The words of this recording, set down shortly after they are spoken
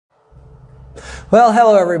Well,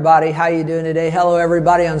 hello everybody. How you doing today? Hello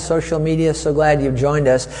everybody on social media. So glad you've joined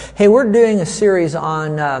us. Hey, we're doing a series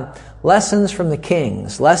on lessons from the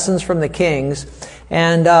Kings. Lessons from the Kings.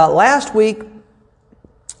 And last week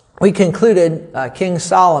we concluded King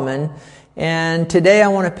Solomon. And today I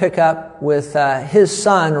want to pick up with his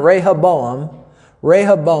son Rehoboam.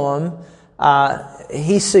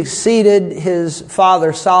 He succeeded his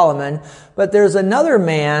father Solomon. But there's another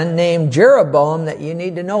man named Jeroboam that you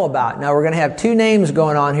need to know about. Now we're going to have two names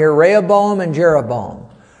going on here, Rehoboam and Jeroboam.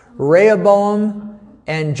 Rehoboam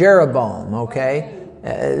and Jeroboam, okay?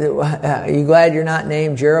 Are you glad you're not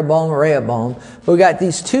named Jeroboam or Rehoboam? We got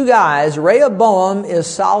these two guys. Rehoboam is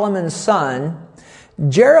Solomon's son.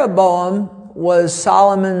 Jeroboam was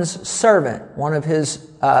Solomon's servant. One of his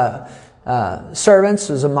servants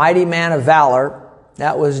was a mighty man of valor.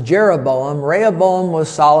 That was Jeroboam. Rehoboam was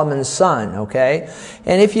Solomon's son, okay?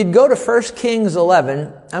 And if you'd go to 1 Kings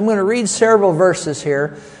 11, I'm going to read several verses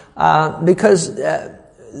here because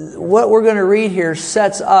what we're going to read here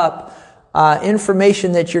sets up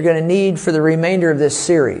information that you're going to need for the remainder of this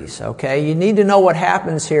series, okay? You need to know what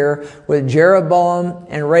happens here with Jeroboam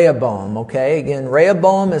and Rehoboam, okay? Again,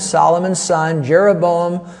 Rehoboam is Solomon's son.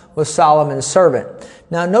 Jeroboam was Solomon's servant.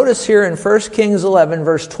 Now notice here in 1 Kings 11,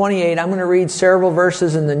 verse 28, I'm going to read several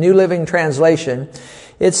verses in the New Living Translation.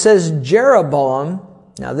 It says, Jeroboam,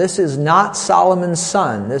 now this is not Solomon's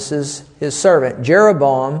son, this is his servant,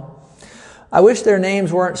 Jeroboam. I wish their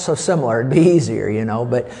names weren't so similar, it'd be easier, you know.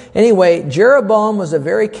 But anyway, Jeroboam was a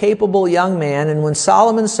very capable young man, and when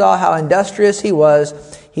Solomon saw how industrious he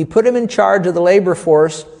was, he put him in charge of the labor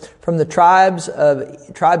force from the tribes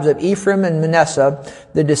of Ephraim and Manasseh,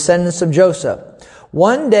 the descendants of Joseph.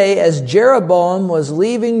 One day, as Jeroboam was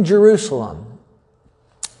leaving Jerusalem,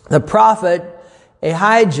 the prophet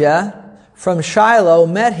Ahijah from Shiloh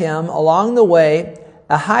met him along the way.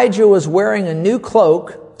 Ahijah was wearing a new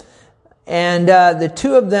cloak, and the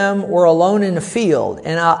two of them were alone in the field.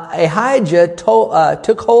 And Ahijah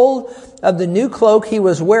took hold of the new cloak he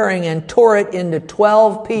was wearing and tore it into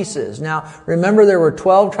 12 pieces. Now, remember there were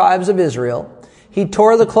 12 tribes of Israel. He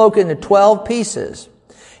tore the cloak into 12 pieces.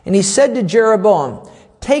 And he said to Jeroboam,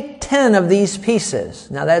 take 10 of these pieces.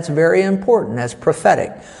 Now that's very important. That's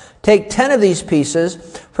prophetic. Take 10 of these pieces,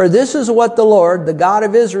 for this is what the Lord, the God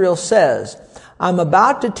of Israel, says. I'm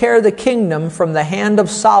about to tear the kingdom from the hand of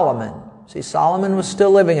Solomon. See, Solomon was still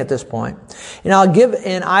living at this point. And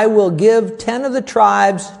I will give 10 of the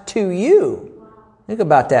tribes to you. Think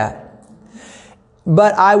about that.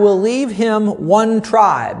 But I will leave him one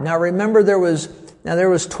tribe. Now remember there was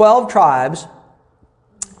 12 tribes.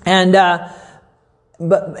 And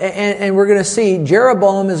we're going to see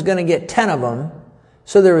Jeroboam is going to get 10 of them.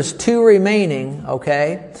 So there was 2 remaining,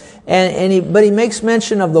 okay? But he makes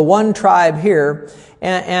mention of the one tribe here.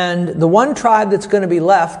 And the one tribe that's going to be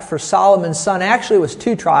left for Solomon's son actually was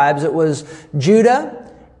 2 tribes. It was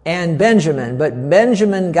Judah and Benjamin. But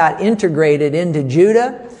Benjamin got integrated into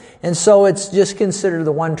Judah. And so it's just considered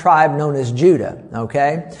the one tribe known as Judah,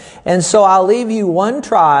 okay? And so I'll leave you one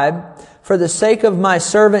tribe for the sake of my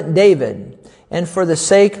servant David, and for the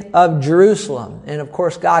sake of Jerusalem. And of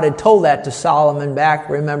course, God had told that to Solomon back.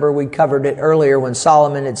 Remember, we covered it earlier when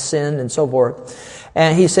Solomon had sinned and so forth.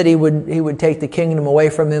 And he said he would take the kingdom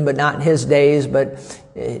away from him, but not in his days, but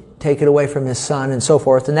take it away from his son and so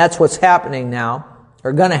forth. And that's what's happening now,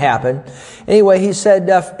 or going to happen. Anyway, he said,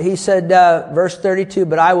 verse 32,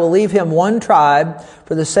 but I will leave him one tribe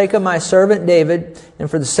for the sake of my servant David and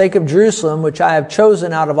for the sake of Jerusalem, which I have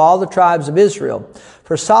chosen out of all the tribes of Israel.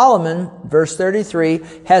 For Solomon, verse 33,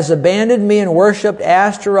 has abandoned me and worshipped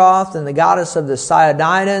Ashtaroth and the goddess of the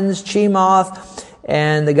Sidonians, Chemoth,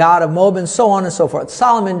 and the god of Moab, and so on and so forth.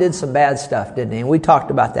 Solomon did some bad stuff, didn't he? And we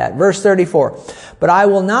talked about that. Verse 34, but I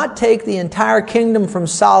will not take the entire kingdom from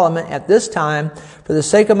Solomon at this time for the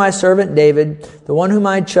sake of my servant David, the one whom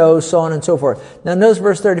I chose, so on and so forth. Now notice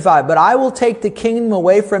verse 35, but I will take the kingdom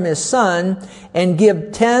away from his son and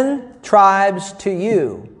give 10 tribes to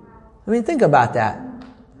you. I mean, think about that.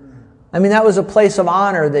 I mean, that was a place of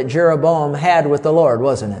honor that Jeroboam had with the Lord,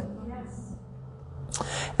 wasn't it? Yes.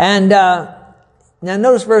 And now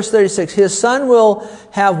notice verse 36. His son will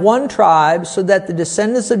have one tribe so that the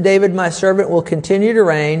descendants of David, my servant, will continue to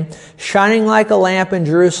reign, shining like a lamp in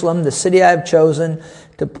Jerusalem, the city I have chosen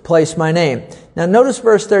to place my name. Now notice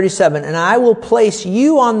verse 37. And I will place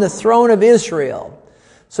you on the throne of Israel.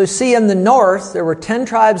 So see, in the north, there were 10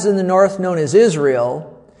 tribes in the north known as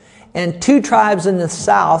Israel, and 2 tribes in the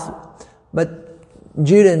south, but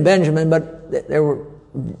Judah and Benjamin, but there were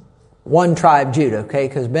one tribe, Judah, okay,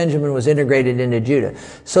 because Benjamin was integrated into Judah.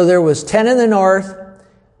 So there was 10 in the north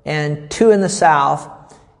and 2 in the south,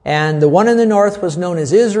 And the one in the north was known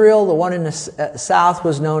as Israel. The one in the south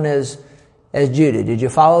was known as Judah. Did you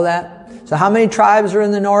follow that? So how many tribes are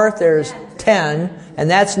in the north? There's 10. And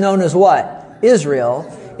that's known as what?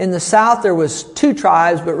 Israel. In the south there was 2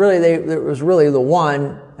 tribes, but really there was really the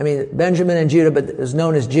one. I mean, Benjamin and Judah, but it was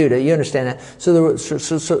known as Judah. You understand that? So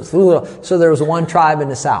there was one tribe in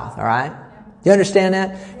the south. All right? You understand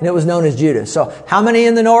that? And it was known as Judah. So how many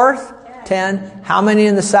in the north? 10. How many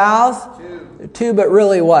in the south? 2, but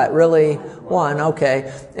really what? Really 1.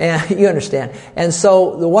 Okay. And you understand. And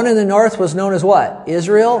so the one in the north was known as what?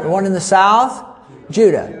 Israel. The one in the south?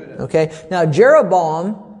 Judah. Okay. Now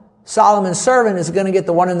Jeroboam, Solomon's servant, is going to get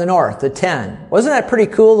the one in the north, the 10. Wasn't that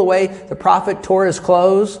pretty cool the way the prophet tore his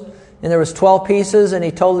clothes? And there was 12 pieces and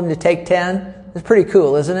he told him to take 10. It's pretty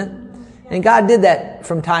cool, isn't it? And God did that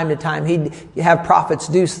from time to time. He'd have prophets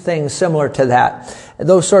do things similar to that.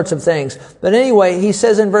 Those sorts of things. But anyway, he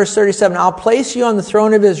says in verse 37, I'll place you on the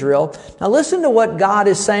throne of Israel. Now listen to what God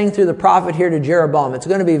is saying through the prophet here to Jeroboam. It's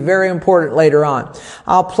going to be very important later on.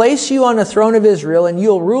 I'll place you on the throne of Israel and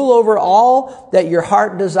you'll rule over all that your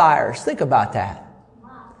heart desires. Think about that.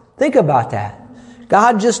 Think about that.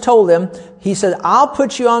 God just told him, he said, I'll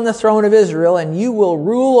put you on the throne of Israel and you will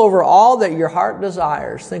rule over all that your heart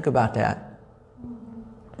desires. Think about that.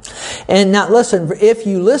 And now listen, if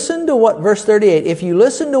you listen to what, verse 38, if you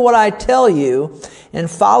listen to what I tell you and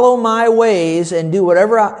follow my ways and do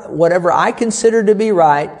whatever I consider to be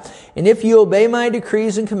right, and if you obey my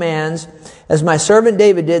decrees and commands, as my servant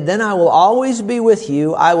David did, then I will always be with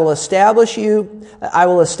you. I will establish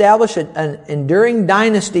an enduring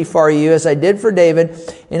dynasty for you as I did for David,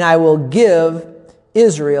 and I will give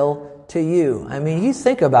Israel to you. I mean, you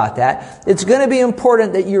think about that. It's going to be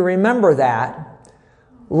important that you remember that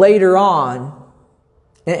later on.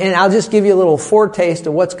 And I'll just give you a little foretaste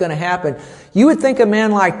of what's going to happen. You would think a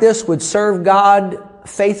man like this would serve God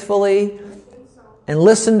faithfully and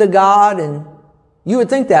listen to God, and you would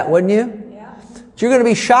think that, wouldn't you? Yeah. You're going to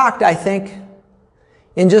be shocked, I think,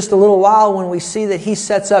 in just a little while when we see that he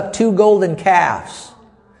sets up 2 golden calves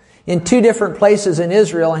in 2 different places in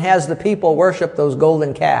Israel and has the people worship those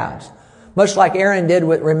golden calves. Much like Aaron did,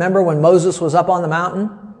 remember when Moses was up on the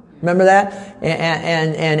mountain? Remember that?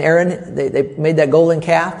 And Aaron, they made that golden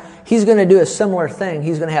calf. He's going to do a similar thing.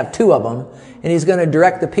 He's going to have 2 of them, and he's going to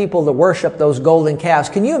direct the people to worship those golden calves.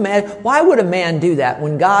 Can you imagine? Why would a man do that?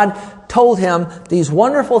 When God told him these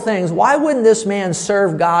wonderful things, why wouldn't this man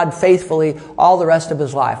serve God faithfully all the rest of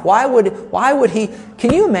his life? Why would he?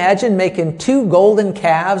 Can you imagine making 2 golden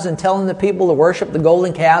calves and telling the people to worship the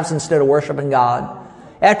golden calves instead of worshiping God?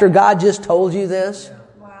 After God just told you this?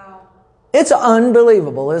 Wow. It's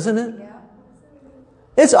unbelievable, isn't it? Yeah.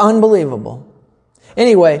 It's unbelievable.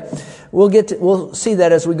 Anyway, we'll see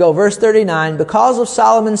that as we go. Verse 39, because of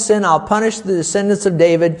Solomon's sin, I'll punish the descendants of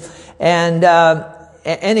David. And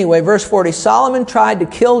anyway, verse 40, Solomon tried to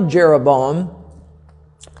kill Jeroboam,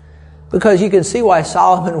 because you can see why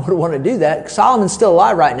Solomon would want to do that. Solomon's still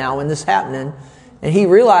alive right now when this is happening, and he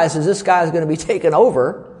realizes this guy is going to be taken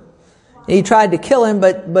over. And he tried to kill him,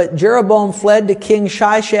 but Jeroboam fled to King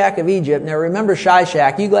Shishak of Egypt. Now remember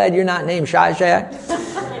Shishak. You glad you're not named Shishak?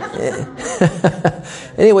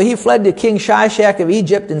 Anyway, he fled to King Shishak of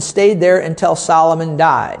Egypt and stayed there until Solomon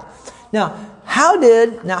died. Now, how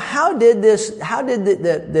did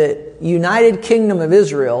the United Kingdom of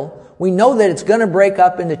Israel, we know that it's going to break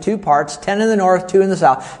up into 2 parts, 10 in the north, 2 in the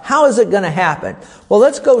south. How is it going to happen? Well,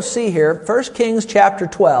 let's go see here, 1 Kings chapter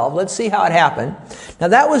 12. Let's see how it happened. Now,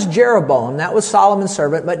 that was Jeroboam. That was Solomon's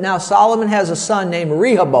servant. But now Solomon has a son named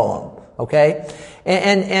Rehoboam. Okay?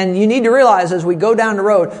 And you need to realize as we go down the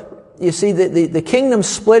road, you see the kingdom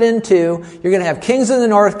split in 2. You're going to have kings in the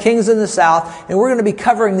north, kings in the south, and we're going to be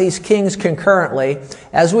covering these kings concurrently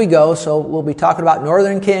as we go. So we'll be talking about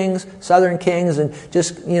northern kings, southern kings, and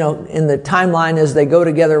just, in the timeline as they go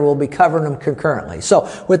together, we'll be covering them concurrently. So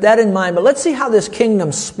with that in mind, but let's see how this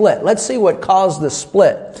kingdom split. Let's see what caused the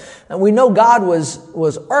split. And we know God was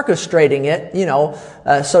orchestrating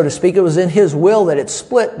it, so to speak. It was in His will that it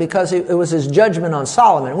split because it was His judgment on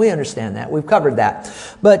Solomon. We understand that. We've covered that.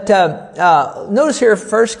 But notice here,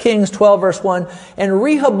 1 Kings 12, verse 1, and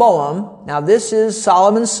Rehoboam, now this is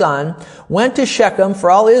Solomon's son, went to Shechem, for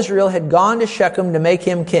all Israel had gone to Shechem to make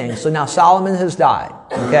him king. So now Solomon has died.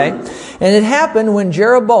 Okay? And it happened when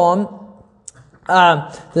Jeroboam,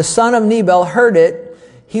 the son of Nebat, heard it,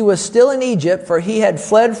 he was still in Egypt, for he had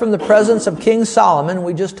fled from the presence of King Solomon.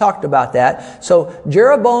 We just talked about that. So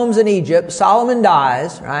Jeroboam's in Egypt. Solomon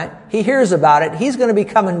dies, right? He hears about it. He's going to be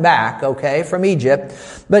coming back, okay, from Egypt.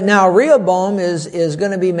 But now Rehoboam is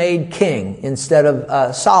going to be made king instead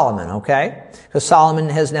of Solomon, okay? Because Solomon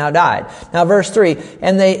has now died. Now verse 3,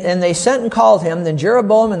 and they sent and called him. Then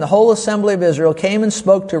Jeroboam and the whole assembly of Israel came and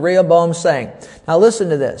spoke to Rehoboam, saying, now listen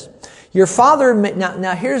to this. Your father,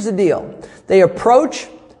 now here's the deal. They approach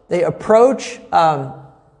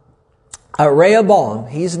Rehoboam.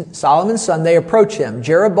 He's Solomon's son. They approach him.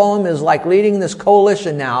 Jeroboam is like leading this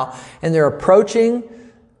coalition now, and they're approaching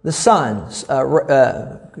the sons.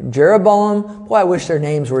 Jeroboam, boy, I wish their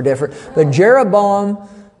names were different. But Jeroboam, all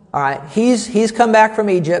right, he's come back from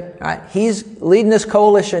Egypt. All right, he's leading this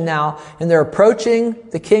coalition now, and they're approaching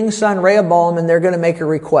the king's son Rehoboam, and they're going to make a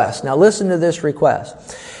request. Now listen to this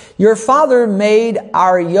request. Your father made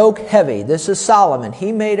our yoke heavy. This is Solomon.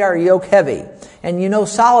 He made our yoke heavy. And you know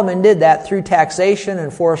Solomon did that through taxation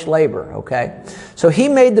and forced labor, okay? So he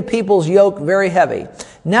made the people's yoke very heavy.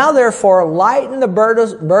 Now therefore lighten the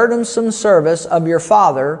burdensome service of your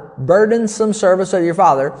father,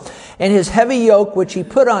 and his heavy yoke which he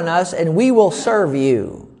put on us, and we will serve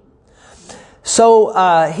you. So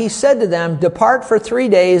he said to them, depart for 3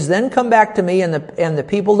 days, then come back to me, and the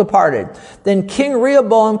people departed. Then King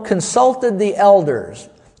Rehoboam consulted the elders.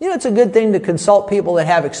 You know, it's a good thing to consult people that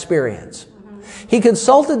have experience. He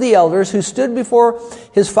consulted the elders who stood before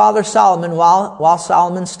his father Solomon while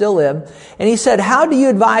Solomon still lived. And he said, how do you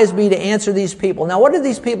advise me to answer these people? Now, what did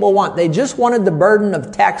these people want? They just wanted the burden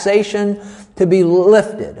of taxation to be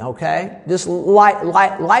lifted, okay? Just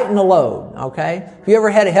lighten the load, okay? If you ever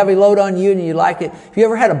had a heavy load on you and you like it, if you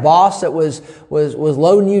ever had a boss that was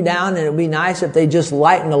loading you down, and it would be nice if they just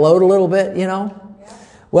lighten the load a little bit, you know?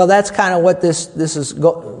 Well, that's kind of what this is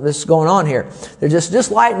going on here. They're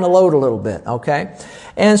just lighten the load a little bit, okay?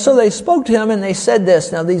 And so they spoke to him and they said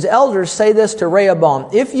this. Now these elders say this to Rehoboam.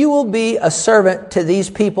 If you will be a servant to these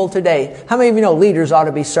people today. How many of you know leaders ought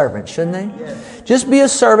to be servants, shouldn't they? Yes. Just be a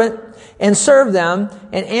servant and serve them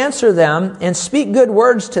and answer them and speak good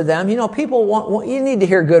words to them. You know, people you need to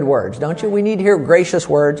hear good words, don't you? We need to hear gracious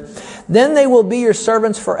words. Then they will be your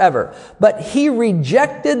servants forever. But he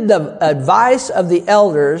rejected the advice of the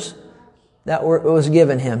elders that was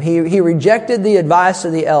given him. He rejected the advice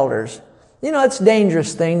of the elders. You know, it's a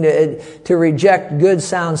dangerous thing to reject good,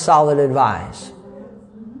 sound, solid advice.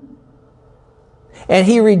 And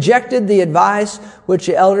he rejected the advice which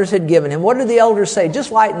the elders had given him. What did the elders say?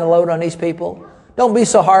 Just lighten the load on these people. Don't be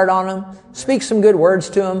so hard on them. Speak some good words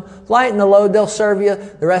to them. Lighten the load. They'll serve you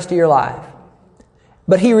the rest of your life.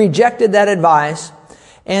 But he rejected that advice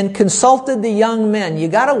and consulted the young men. You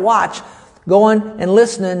got to watch going and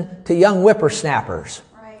listening to young whippersnappers.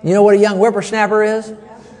 You know what a young whippersnapper is?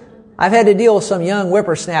 I've had to deal with some young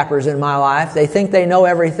whippersnappers in my life. They think they know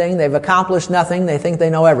everything. They've accomplished nothing. They think they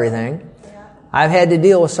know everything. I've had to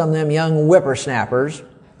deal with some of them young whippersnappers.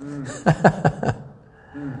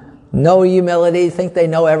 No humility, think they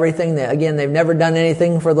know everything. Again, they've never done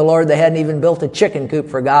anything for the Lord. They hadn't even built a chicken coop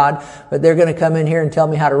for God, but they're going to come in here and tell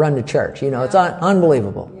me how to run the church. You know, it's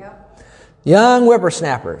unbelievable. Yep. Young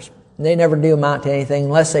whippersnappers. They never do amount to anything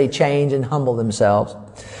unless they change and humble themselves.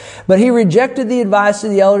 But he rejected the advice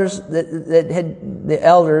of the elders the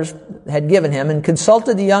elders had given him and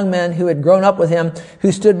consulted the young men who had grown up with him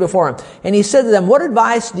who stood before him. And he said to them, what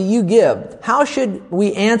advice do you give? How should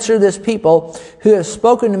we answer this people who have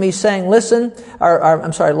spoken to me saying, lighten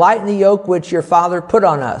the yoke which your father put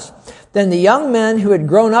on us? Then the young men who had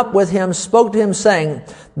grown up with him spoke to him saying,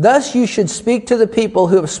 thus you should speak to the people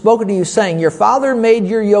who have spoken to you saying, your father made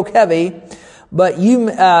your yoke heavy, but you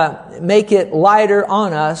make it lighter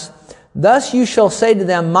on us. Thus you shall say to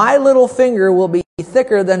them, my little finger will be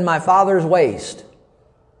thicker than my father's waist.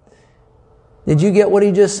 Did you get what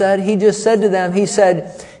he just said? He just said to them, he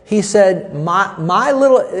said, my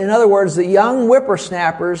little, in other words, the young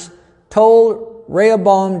whippersnappers told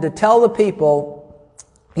Rehoboam to tell the people,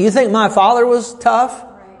 you think my father was tough?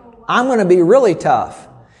 I'm going to be really tough.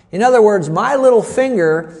 In other words, my little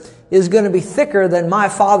finger is going to be thicker than my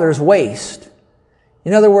father's waist.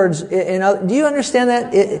 In other words, do you understand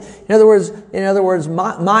that? In other words,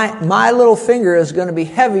 my little finger is going to be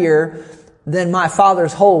heavier than my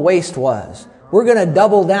father's whole waist was. We're going to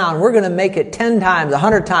double down. We're going to make it 10 times,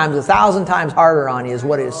 100 times, 1,000 times harder on you is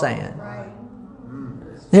what it's saying.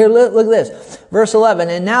 Here, look at this. Verse 11,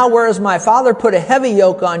 and now whereas my father put a heavy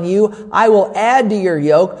yoke on you, I will add to your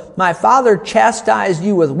yoke. My father chastised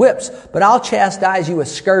you with whips, but I'll chastise you with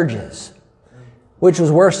scourges, which was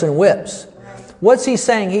worse than whips. What's he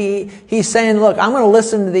saying? He's saying, look, I'm going to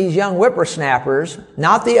listen to these young whippersnappers,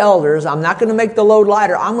 not the elders. I'm not going to make the load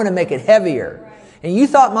lighter. I'm going to make it heavier. And you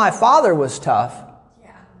thought my father was tough.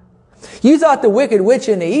 You thought the wicked witch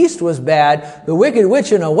in the east was bad. The wicked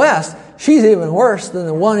witch in the west, she's even worse than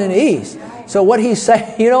the one in the east. So what he's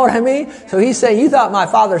saying, you know what I mean? So he's saying, you thought my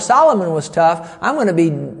father Solomon was tough. We're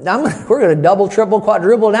going to double, triple,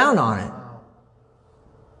 quadruple down on it.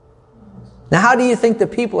 Now, how do you think the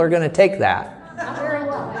people are going to take that? Very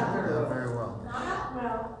well.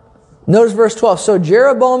 Notice verse 12. So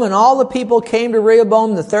Jeroboam and all the people came to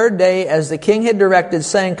Rehoboam the third day, as the king had directed,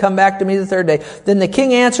 saying, come back to me the third day. Then the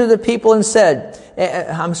king answered the people and said,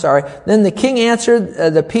 Then the king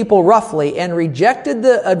answered the people roughly and rejected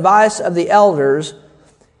the advice of the elders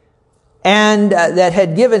and that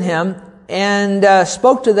had given him, and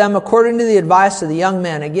spoke to them according to the advice of the young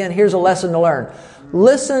men. Again, here's a lesson to learn.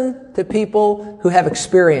 Listen to people who have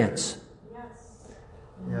experience.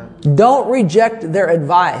 Yeah. Don't reject their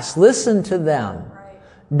advice. Listen to them.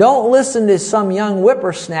 Don't listen to some young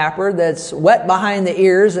whippersnapper that's wet behind the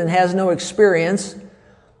ears and has no experience.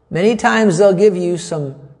 Many times they'll give you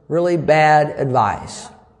some really bad advice.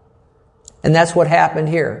 And that's what happened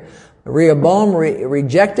here. Rehoboam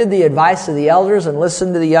rejected the advice of the elders and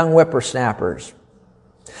listened to the young whippersnappers.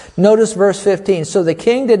 Notice verse 15. So the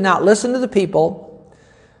king did not listen to the people,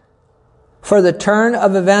 for the turn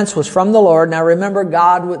of events was from the Lord. Now remember,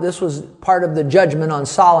 this was part of the judgment on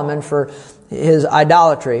Solomon for his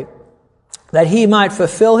idolatry, that he might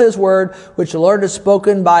fulfill his word, which the Lord had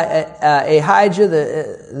spoken by Ahijah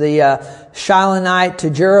the Shilonite to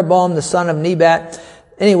Jeroboam the son of Nebat.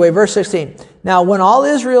 Anyway, verse 16. Now when all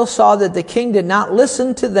Israel saw that the king did not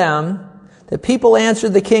listen to them, the people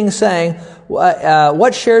answered the king, saying,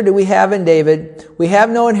 what share do we have in David? We have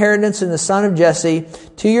no inheritance in the son of Jesse.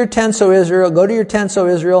 To your tents, O Israel. Go to your tents, O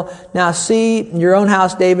Israel. Now see your own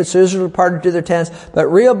house, David. So Israel departed to their tents. But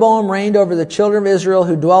Rehoboam reigned over the children of Israel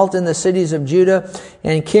who dwelt in the cities of Judah.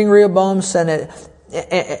 And King Rehoboam sent it.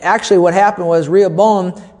 Actually, what happened was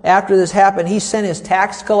Rehoboam, after this happened, he sent his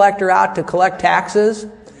tax collector out to collect taxes,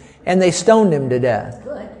 and they stoned him to death.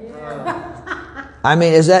 Good. I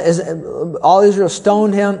mean, is all Israel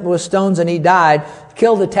stoned him with stones and he died,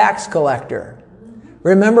 killed the tax collector.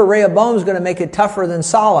 Remember, Rehoboam's going to make it tougher than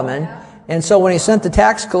Solomon. And so when he sent the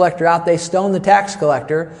tax collector out, they stoned the tax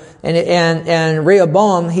collector. And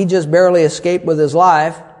Rehoboam, he just barely escaped with his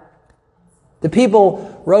life. The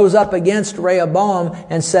people rose up against Rehoboam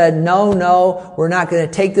and said, no, we're not going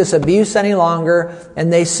to take this abuse any longer.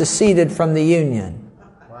 And they seceded from the Union.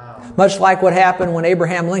 Wow. Much like what happened when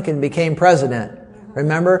Abraham Lincoln became president.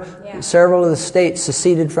 Remember? Yeah. Several of the states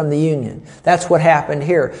seceded from the Union. That's what happened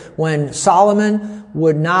here. When Solomon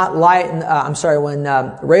would not when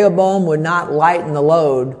Rehoboam would not lighten the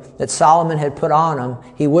load that Solomon had put on him,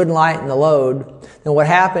 he wouldn't lighten the load. And what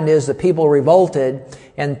happened is the people revolted,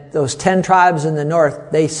 and those 10 tribes in the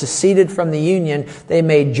north, they seceded from the Union. They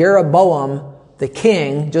made Jeroboam the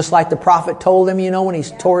king, just like the prophet told him, when he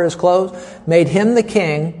tore his clothes, made him the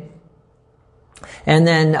king. And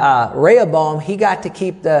then Rehoboam, he got to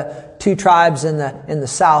keep the 2 tribes in the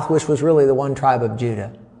south, which was really the 1 tribe of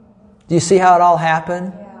Judah. Do you see how it all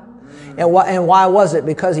happened? Yeah. And why was it?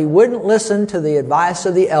 Because he wouldn't listen to the advice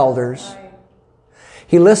of the elders. Right.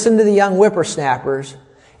 He listened to the young whippersnappers,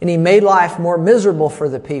 and he made life more miserable for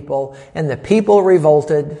the people, and the people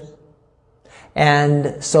revolted.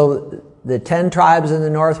 And so the 10 tribes in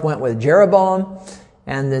the north went with Jeroboam,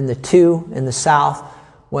 and then the 2 in the south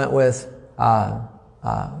went with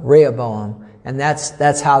Rehoboam, and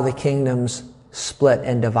that's how the kingdoms split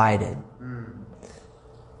and divided.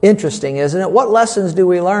 Interesting, isn't it? What lessons do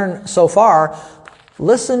we learn so far?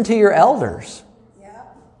 Listen to your elders. Yeah.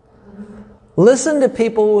 Listen to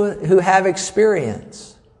people who have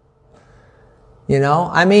experience.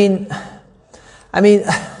 I mean,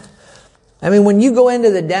 when you go into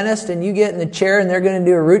the dentist and you get in the chair and they're going to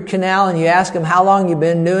do a root canal and you ask them how long you've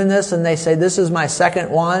been doing this, and they say, this is my second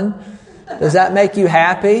one. Does that make you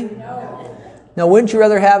happy? No, wouldn't you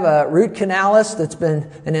rather have a root canalist that's been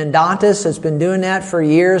an endodontist that's been doing that for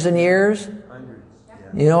years and years?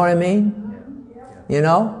 You know what I mean?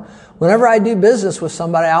 Whenever I do business with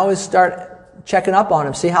somebody, I always start checking up on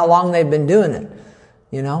them, see how long they've been doing it.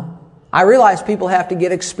 I realize people have to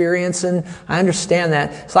get experience, and I understand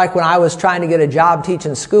that. It's like when I was trying to get a job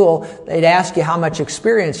teaching school, they'd ask you how much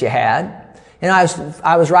experience you had. And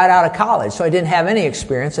I was right out of college, so I didn't have any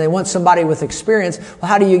experience. They want somebody with experience. Well,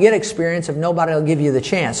 how do you get experience if nobody will give you the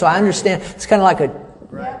chance? So I understand. It's kind of like a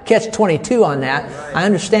catch-22 on that. I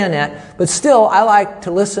understand that. But still, I like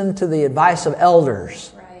to listen to the advice of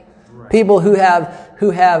elders. People who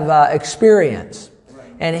have experience.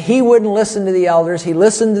 And he wouldn't listen to the elders. He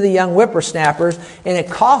listened to the young whippersnappers, and it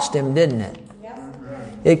cost him, didn't it?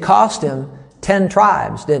 It cost him 10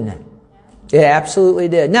 tribes, didn't it? It absolutely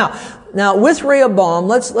did. Now with Rehoboam,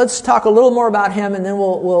 let's talk a little more about him, and then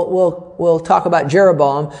we'll talk about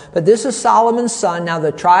Jeroboam. But this is Solomon's son. Now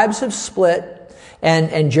the tribes have split,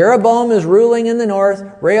 and Jeroboam is ruling in the north.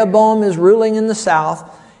 Rehoboam is ruling in the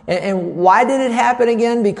south. And why did it happen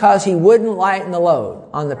again? Because he wouldn't lighten the load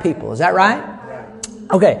on the people. Is that right?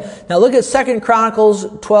 Okay, now look at 2 Chronicles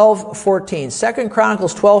 12:14. 2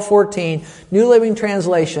 Chronicles 12:14, New Living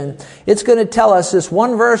Translation. It's going to tell us, this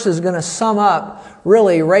one verse is going to sum up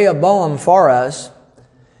really Rehoboam for us.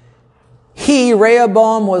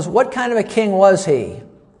 Rehoboam, was, what kind of a king was he?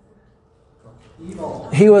 Evil.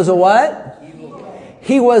 He was a what? Evil.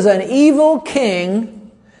 He was an evil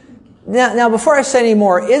king. Now before I say any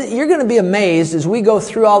more, you're going to be amazed as we go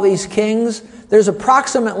through all these kings. There's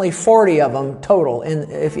approximately 40 of them total,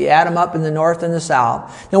 if you add them up in the north and the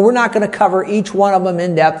south. Now, we're not going to cover each one of them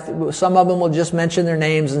in depth. Some of them will just mention their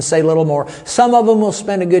names and say a little more. Some of them we'll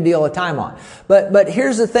spend a good deal of time on. But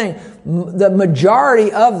here's the thing. The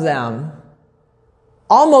majority of them,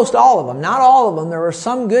 almost all of them, not all of them, there were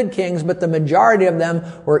some good kings, but the majority of them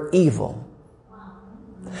were evil.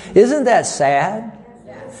 Isn't that sad?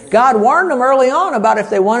 God warned them early on about if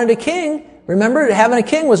they wanted a king. Remember, having a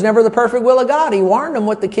king was never the perfect will of God. He warned them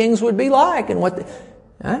what the kings would be like and what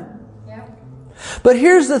right? Yeah. But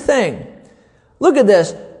here's the thing. Look at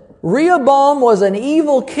this. Rehoboam was an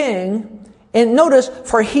evil king, and notice,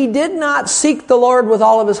 for he did not seek the Lord with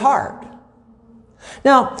all of his heart.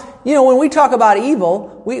 Now, when we talk about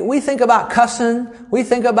evil, we think about cussing, we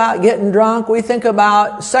think about getting drunk, we think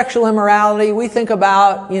about sexual immorality, we think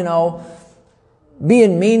about,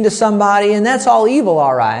 being mean to somebody, and that's all evil,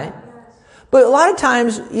 all right. But a lot of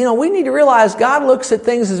times, we need to realize God looks at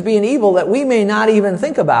things as being evil that we may not even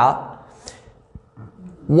think about.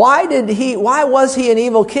 Why was he an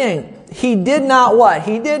evil king? He did not what?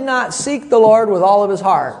 He did not seek the Lord with all of his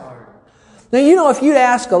heart. Now, if you'd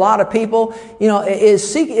ask a lot of people,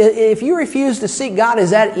 if you refuse to seek God, is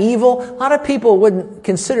that evil? A lot of people wouldn't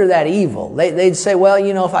consider that evil. They'd say, well,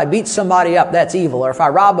 if I beat somebody up, that's evil. Or if I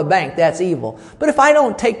rob a bank, that's evil. But if I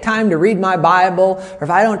don't take time to read my Bible, or if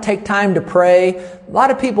I don't take time to pray, a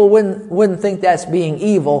lot of people wouldn't think that's being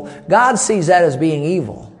evil. God sees that as being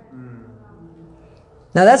evil.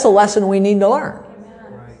 Now, that's a lesson we need to learn.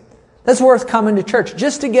 That's worth coming to church,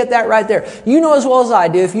 just to get that right there. You know as well as I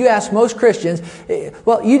do, if you ask most Christians,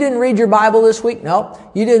 well, you didn't read your Bible this week? Nope.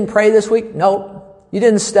 You didn't pray this week? Nope. You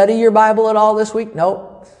didn't study your Bible at all this week?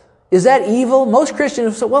 Nope. Is that evil? Most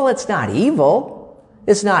Christians say, well, it's not evil.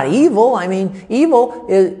 It's not evil. I mean, evil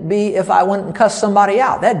would be if I went and cussed somebody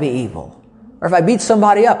out. That'd be evil. Or if I beat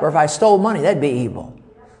somebody up, or if I stole money, that'd be evil.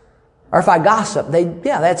 Or if I gossip,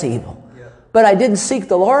 that's evil. But I didn't seek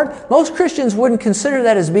the Lord. Most Christians wouldn't consider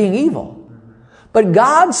that as being evil. But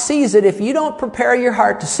God sees it if you don't prepare your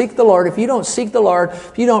heart to seek the Lord, if you don't seek the Lord,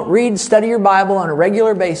 if you don't read, study your Bible on a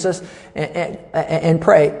regular basis and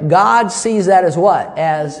pray. God sees that as what?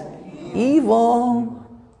 As evil.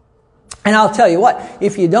 And I'll tell you what,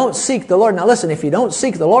 if you don't seek the Lord, now listen, if you don't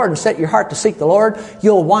seek the Lord and set your heart to seek the Lord,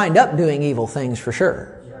 you'll wind up doing evil things for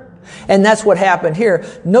sure. And that's what happened here.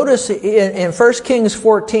 Notice in 1 Kings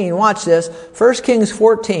 14, watch this. 1 Kings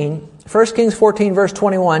 14 verse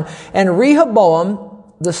 21. And Rehoboam,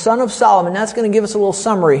 the son of Solomon, that's going to give us a little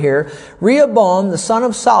summary here. Rehoboam, the son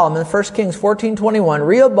of Solomon, 1 Kings 14:21.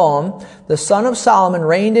 Rehoboam, the son of Solomon,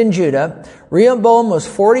 reigned in Judah. Rehoboam was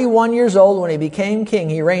 41 years old when he became king.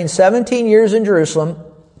 He reigned 17 years in Jerusalem,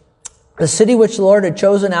 the city which the Lord had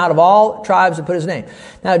chosen out of all tribes to put his name.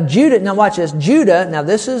 Now watch this. Judah, now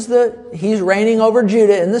he's reigning over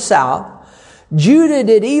Judah in the south. Judah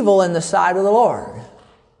did evil in the sight of the Lord.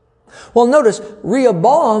 Well, notice,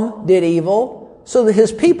 Rehoboam did evil, so that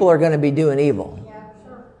his people are going to be doing evil.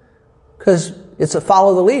 Because it's a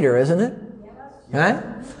follow the leader, isn't it? Right?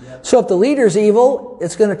 So if the leader's evil,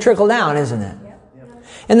 it's going to trickle down, isn't it?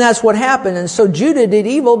 And that's what happened. And so Judah did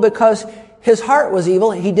evil because his heart was evil.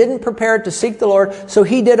 He didn't prepare to seek the Lord, so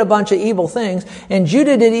he did a bunch of evil things. And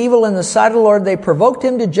Judah did evil in the sight of the Lord. They provoked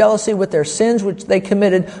him to jealousy with their sins, which they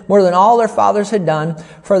committed more than all their fathers had done.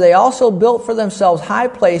 For they also built for themselves high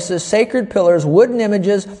places, sacred pillars, wooden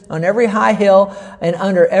images on every high hill and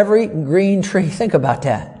under every green tree. Think about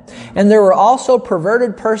that. And there were also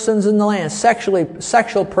perverted persons in the land,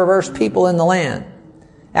 sexual perverse people in the land.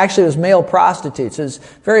 Actually, it was male prostitutes. It was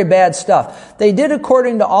very bad stuff. They did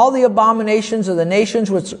according to all the abominations of the nations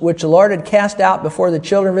which the Lord had cast out before the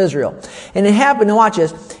children of Israel. And it happened, and watch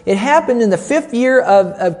this, it happened in the 5th year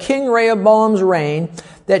of King Rehoboam's reign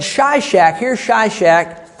that Shishak, here's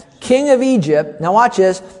Shishak, king of Egypt, now watch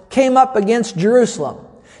this, came up against Jerusalem.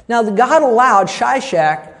 Now God allowed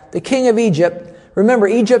Shishak, the king of Egypt, remember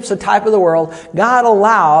Egypt's a type of the world, God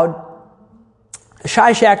allowed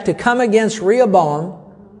Shishak to come against Rehoboam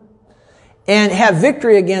and have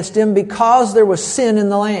victory against him because there was sin in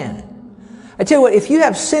the land. I tell you what, if you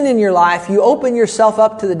have sin in your life, you open yourself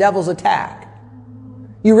up to the devil's attack.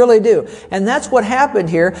 You really do. And that's what happened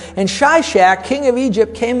here. And Shishak, king of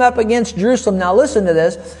Egypt, came up against Jerusalem. Now listen to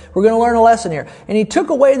this. We're going to learn a lesson here. And he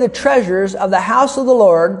took away the treasures of the house of the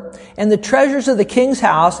Lord and the treasures of the king's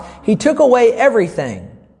house. He took away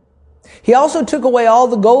everything. He also took away all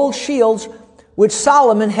the gold shields which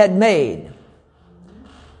Solomon had made.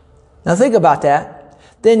 Now think about that.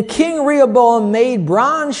 Then King Rehoboam made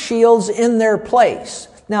bronze shields in their place.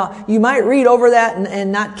 Now, you might read over that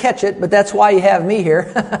and not catch it, but that's why you have me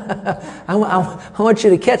here. I want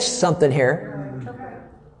you to catch something here.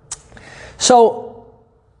 So,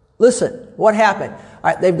 listen, what happened? All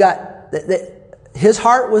right, they've got, his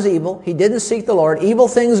heart was evil. He didn't seek the Lord. Evil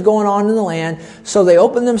things going on in the land. So they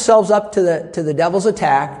opened themselves up to the devil's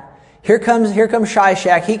attack. Here comes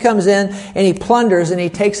Shishak. He comes in and he plunders and he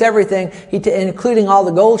takes everything, including all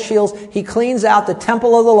the gold shields. He cleans out the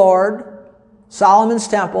temple of the Lord, Solomon's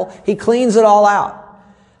temple. He cleans it all out.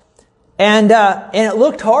 And it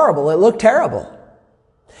looked horrible. It looked terrible.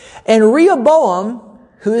 And Rehoboam,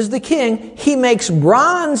 who is the king, he makes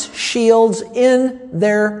bronze shields in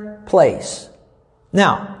their place.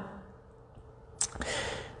 Now,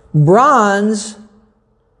 bronze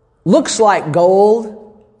looks like gold,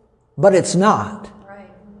 but it's not. Right.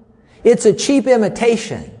 It's a cheap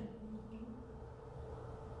imitation.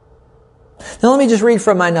 Now let me just read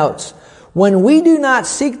from my notes. When we do not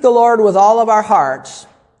seek the Lord with all of our hearts,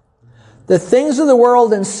 the things of the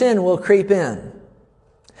world and sin will creep in.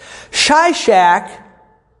 Shishak,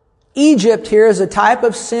 Egypt here is a type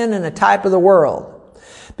of sin and a type of the world.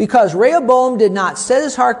 Because Rehoboam did not set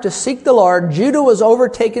his heart to seek the Lord, Judah was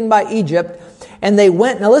overtaken by Egypt, and they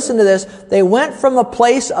went, now listen to this, they went from a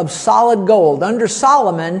place of solid gold. Under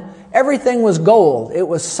Solomon, everything was gold. It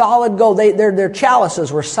was solid gold. Their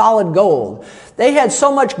chalices were solid gold. They had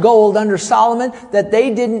so much gold under Solomon that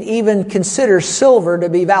they didn't even consider silver to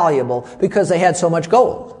be valuable because they had so much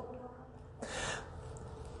gold.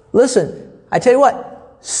 Listen, I tell you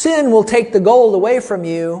what, sin will take the gold away from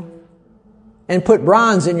you and put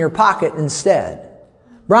bronze in your pocket instead.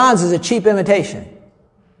 Bronze is a cheap imitation.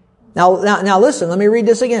 Now listen, let me read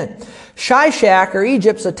this again. Shishak, or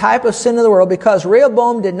Egypt's a type of sin of the world because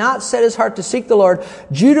Rehoboam did not set his heart to seek the Lord.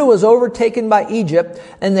 Judah was overtaken by Egypt,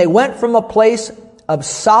 and they went from a place of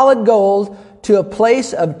solid gold to a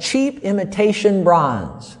place of cheap imitation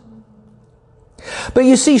bronze. But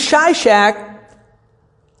you see, Shishak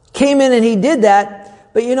came in and he did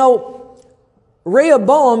that, but you know,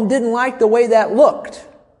 Rehoboam didn't like the way that looked.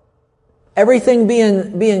 Everything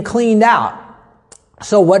being cleaned out.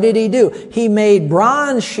 So what did he do? He made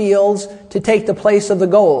bronze shields to take the place of the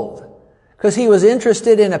gold. Because he was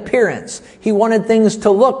interested in appearance. He wanted things to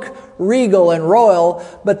look regal and royal,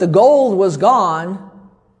 but the gold was gone.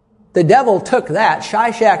 The devil took that.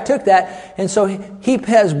 Shishak took that, and so he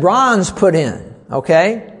has bronze put in.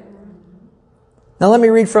 Okay? Now let me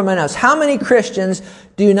read from my notes. How many Christians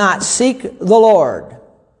do not seek the Lord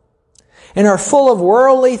and are full of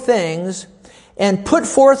worldly things and put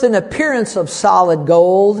forth an appearance of solid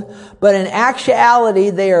gold, but in actuality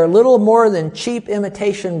they are little more than cheap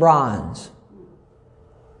imitation bronze?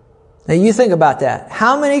 Now you think about that.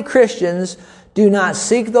 How many Christians do not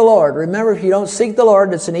seek the Lord? Remember, if you don't seek the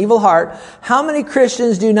Lord, it's an evil heart. How many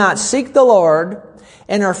Christians do not seek the Lord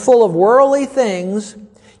and are full of worldly things,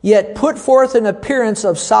 yet put forth an appearance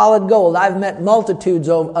of solid gold? I've met multitudes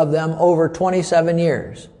of them over 27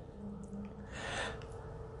 years.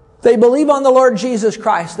 They believe on the Lord Jesus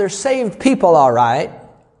Christ. They're saved people, all right.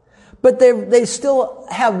 But they still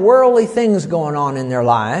have worldly things going on in their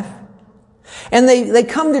life. And they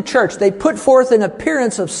come to church. They put forth an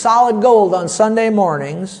appearance of solid gold on Sunday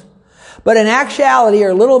mornings, but in actuality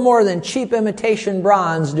are little more than cheap imitation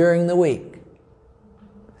bronze during the week.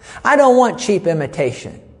 I don't want cheap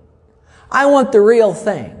imitation. I want the real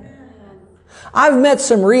thing. I've met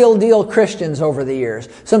some real deal Christians over the years.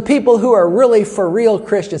 Some people who are really for real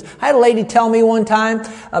Christians. I had a lady tell me one time,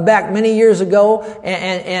 back many years ago,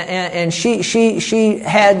 and she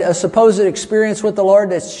had a supposed experience with the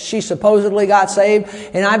Lord that she supposedly got saved.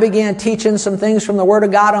 And I began teaching some things from the Word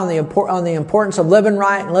of God on the importance of living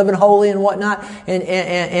right and living holy and whatnot.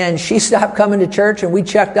 And she stopped coming to church, and we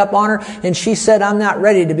checked up on her, and she said, "I'm not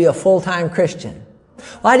ready to be a full-time Christian."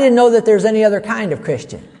 Well, I didn't know that there's any other kind of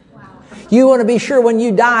Christian. You want to be sure when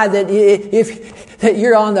you die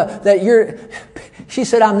she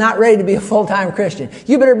said, "I'm not ready to be a full-time Christian."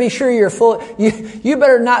 You better be sure you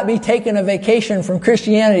better not be taking a vacation from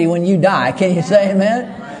Christianity when you die. Can you say amen?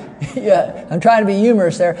 Yeah, I'm trying to be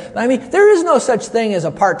humorous there. But I mean, there is no such thing as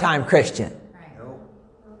a part-time Christian.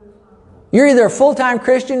 You're either a full-time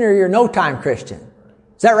Christian or you're a no-time Christian.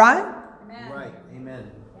 Is that right? Right. Amen.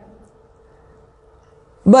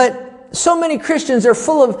 But so many Christians are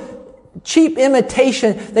full of cheap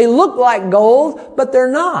imitation. They look like gold, but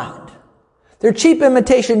they're not. They're cheap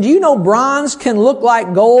imitation. Do you know bronze can look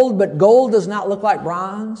like gold, but gold does not look like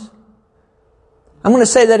bronze? I'm going to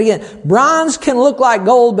say that again. Bronze can look like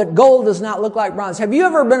gold, but gold does not look like bronze. Have you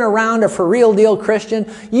ever been around a for real deal Christian?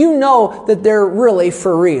 You know that they're really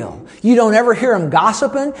for real. You don't ever hear them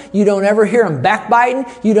gossiping. You don't ever hear them backbiting.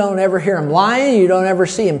 You don't ever hear them lying. You don't ever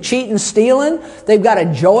see them cheating, stealing. They've got a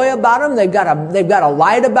joy about them. They've got a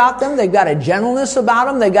light about them. They've got a gentleness about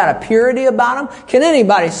them. They've got a purity about them. Can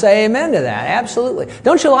anybody say amen to that? Absolutely.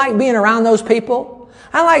 Don't you like being around those people?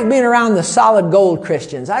 I like being around the solid gold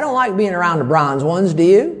Christians. I don't like being around the bronze ones, do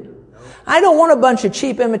you? I don't want a bunch of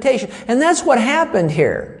cheap imitation. And that's what happened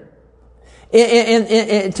here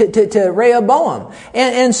to Rehoboam.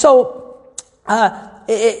 And so, and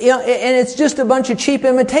it's just a bunch of cheap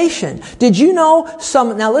imitation. Did you know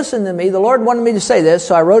now listen to me, the Lord wanted me to say this,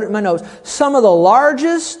 so I wrote it in my notes. Some of the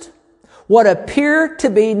largest, what appear to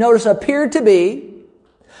be,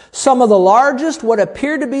 some of the largest, what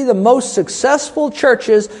appear to be the most successful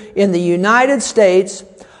churches in the United States,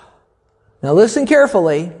 now listen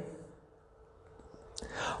carefully,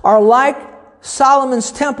 are like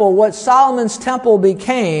Solomon's temple. What Solomon's temple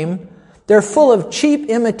became, they're full of cheap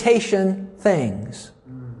imitation things.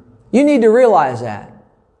 You need to realize that.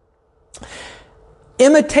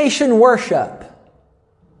 Imitation worship.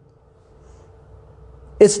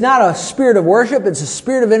 It's not a spirit of worship, it's a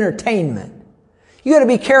spirit of entertainment. You got to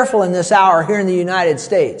be careful in this hour here in the United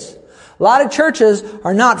States. A lot of churches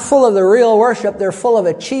are not full of the real worship. They're full of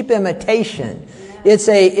a cheap imitation.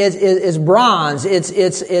 It's bronze.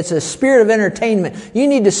 It's a spirit of entertainment. You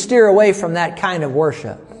need to steer away from that kind of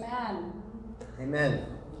worship. Amen.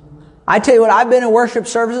 I tell you what, I've been in worship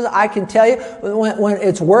services. I can tell you when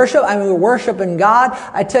it's worship, we're worshiping God.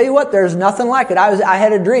 I tell you what, there's nothing like it. I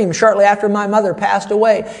had a dream shortly after my mother passed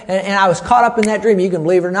away, and I was caught up in that dream. You can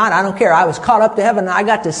believe it or not, I don't care. I was caught up to heaven, and I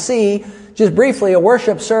got to see just briefly a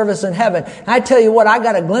worship service in heaven. And I tell you what, I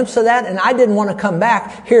got a glimpse of that, and I didn't want to come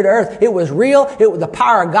back here to earth. It was real. The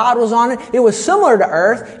power of God was on it. It was similar to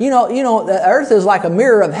earth. You know, the earth is like a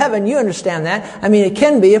mirror of heaven. You understand that? I mean, it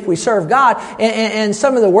can be if we serve God. And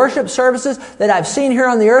some of the worship services that I've seen here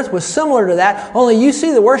on the earth was similar to that. Only you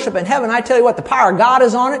see the worship in heaven. I tell you what, the power of God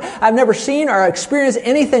is on it. I've never seen or experienced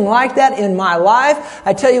anything like that in my life.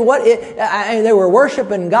 I tell you what, they were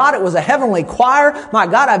worshiping God. It was a heavenly choir. My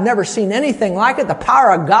God, I've never seen anything like it. The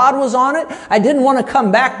power of God was on it. I didn't want to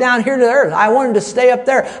come back down here to the earth. I wanted to stay up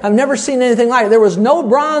there. I've never seen anything like it. There was no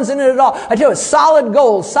bronze in it at all. I tell you, it's solid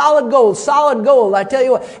gold, solid gold, solid gold. I tell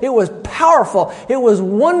you what, it was powerful. It was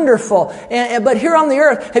wonderful. But here on the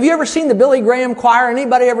earth, have you ever seen the Billy Graham choir?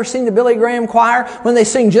 Anybody ever seen the Billy Graham choir when they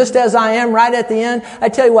sing Just As I Am right at the end? I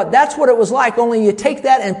tell you what, that's what it was like, only you take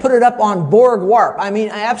that and put it up on Borg warp. I mean,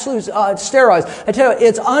 absolute steroids. I tell you,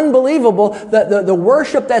 it's unbelievable the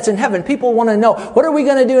worship that's in heaven. People want to know, what are we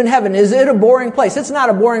going to do in heaven? Is it a boring place? It's not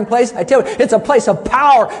a boring place. I tell you, it's a place of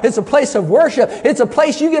power. It's a place of worship. It's a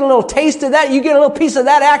place you get a little taste of that. You get a little piece of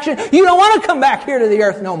that action. You don't want to come back here to the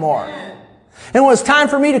earth no more. And when it's time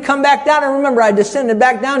for me to come back down, and remember, I descended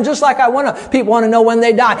back down just like I went up. People want to know when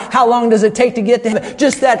they die. How long does it take to get to heaven?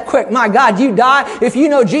 Just that quick. My God, you die. If you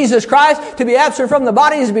know Jesus Christ, to be absent from the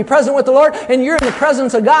body is to be present with the Lord, and you're in the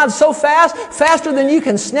presence of God so fast, faster than you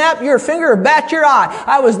can snap your finger or bat your eye.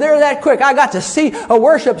 I was there that quick. I got to see a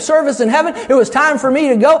worship service in heaven. It was time for me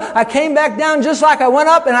to go. I came back down just like I went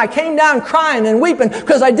up, and I came down crying and weeping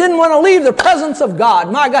because I didn't want to leave the presence of God.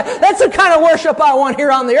 My God, that's the kind of worship I want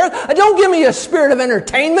here on the earth. Don't give me a spirit of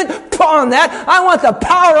entertainment on that. I want the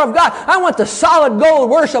power of God. I want the solid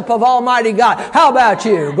gold worship of Almighty God. How about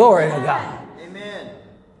you? Glory to God. Amen.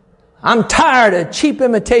 I'm tired of cheap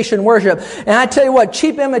imitation worship. And I tell you what,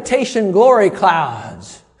 cheap imitation glory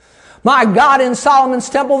clouds. My God, in Solomon's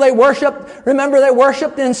temple they worshiped. Remember, they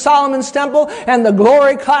worshiped in Solomon's temple, and the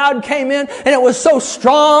glory cloud came in, and it was so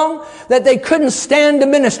strong that they couldn't stand to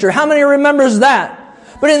minister. How many remembers that?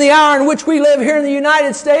 But in the hour in which we live here in the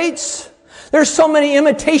United States, there's so many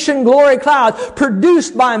imitation glory clouds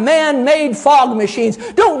produced by man-made fog machines.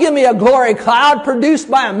 Don't give me a glory cloud produced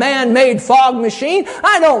by a man-made fog machine.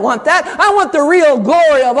 I don't want that. I want the real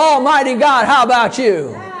glory of Almighty God. How about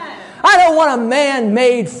you? I don't want a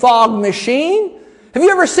man-made fog machine. Have you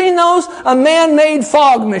ever seen those? A man-made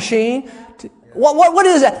fog machine. What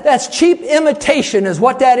is that? That's cheap imitation is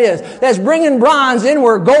what that is. That's bringing bronze in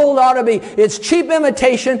where gold ought to be. It's cheap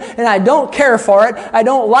imitation, and I don't care for it. I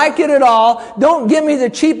don't like it at all. Don't give me the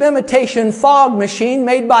cheap imitation fog machine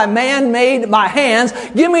made by man, made by hands.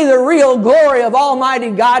 Give me the real glory of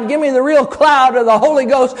Almighty God. Give me the real cloud of the Holy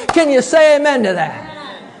Ghost. Can you say amen to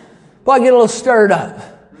that? Boy, I get a little stirred up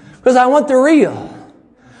because I want the real.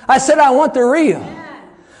 I said I want the real.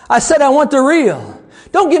 I said I want the real.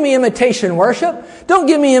 Don't give me imitation worship. Don't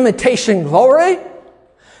give me imitation glory.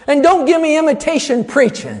 And don't give me imitation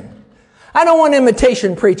preaching. I don't want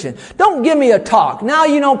imitation preaching. Don't give me a talk. Now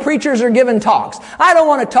you know preachers are giving talks. I don't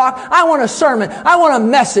want a talk. I want a sermon. I want a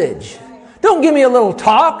message. Don't give me a little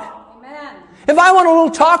talk. If I want a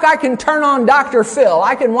little talk, I can turn on Dr. Phil.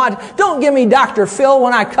 I can watch. Don't give me Dr. Phil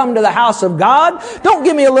when I come to the house of God. Don't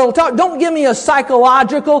give me a little talk. Don't give me a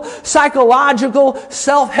psychological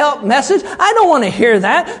self-help message. I don't want to hear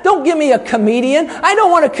that. Don't give me a comedian. I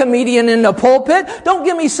don't want a comedian in the pulpit. Don't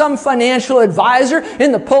give me some financial advisor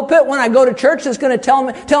in the pulpit when I go to church that's going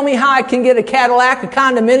to tell me how I can get a Cadillac, a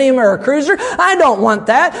condominium, or a cruiser. I don't want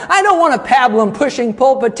that. I don't want a pablum pushing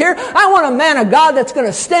pulpiteer. I want a man of God that's going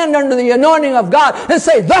to stand under the anointing of God and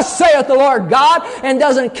say, "Thus saith the Lord God," and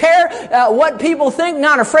doesn't care what people think,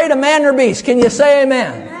 not afraid of man or beast. Can you say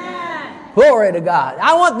amen? Amen. Glory to God.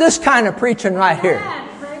 I want this kind of preaching right here.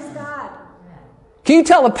 Praise God. Can you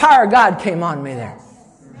tell the power of God came on me there?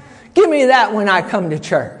 Give me that when I come to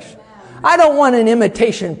church. I don't want an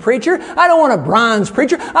imitation preacher. I don't want a bronze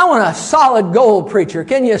preacher. I want a solid gold preacher.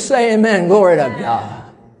 Can you say amen? Glory to God.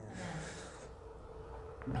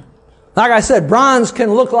 Like I said, bronze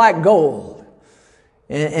can look like gold.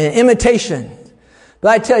 Imitation. But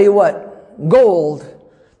I tell you what, gold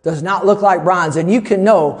does not look like bronze, and you can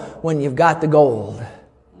know when you've got the gold.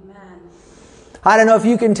 Amen. I don't know if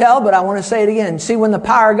you can tell, but I want to say it again. See, when the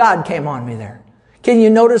power of God came on me there, can you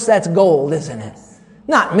notice that's gold, isn't it?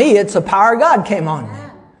 Not me, it's the power of God came on me.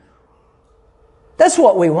 That's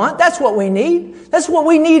what we want. That's what we need. That's what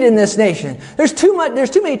we need in this nation. There's too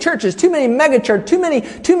many churches, too many mega churches,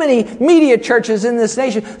 too many media churches in this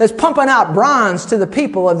nation that's pumping out bronze to the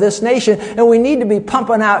people of this nation, and we need to be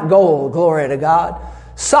pumping out gold. Glory to God.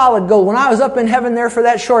 Solid gold. When I was up in heaven there for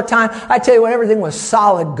that short time, I tell you what, everything was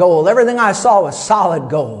solid gold. Everything I saw was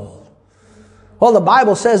solid gold. Well, the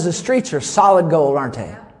Bible says the streets are solid gold, aren't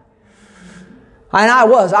they? And I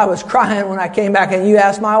was crying when I came back, and you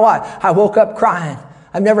asked my wife. I woke up crying.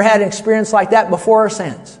 I've never had an experience like that before or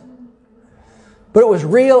since. But it was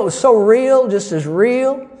real. It was so real, just as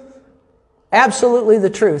real. Absolutely the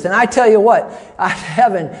truth. And I tell you what,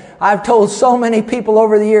 heaven, I've told so many people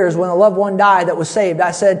over the years when a loved one died that was saved,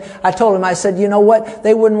 I told them, you know what?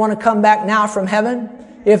 They wouldn't want to come back now from heaven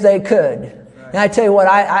if they could. And I tell you what,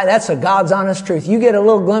 that's a God's honest truth. You get a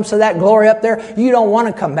little glimpse of that glory up there, you don't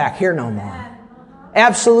want to come back here no more.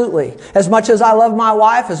 Absolutely. As much as I love my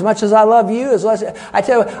wife, as much as I love you, I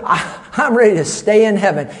tell you, I'm ready to stay in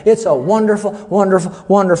heaven. It's a wonderful, wonderful,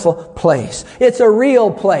 wonderful place. It's a real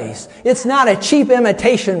place. It's not a cheap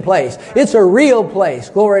imitation place. It's a real place.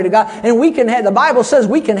 Glory to God. And the Bible says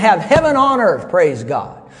we can have heaven on earth. Praise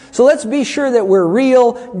God. So let's be sure that we're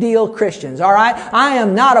real deal Christians. All right? I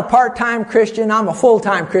am not a part-time Christian. I'm a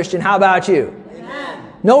full-time Christian. How about you?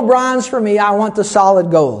 Amen. No bronze for me. I want the solid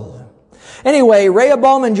gold. Anyway,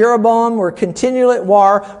 Rehoboam and Jeroboam were continually at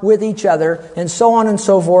war with each other, and so on and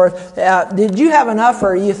so forth. Did you have enough,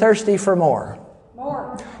 or are you thirsty for more?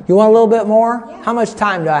 More. You want a little bit more? Yeah. How much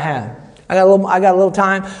time do I have? I got a little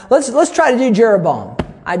time. Let's try to do Jeroboam.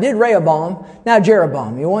 I did Rehoboam. Now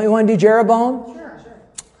Jeroboam. You want to do Jeroboam? Sure.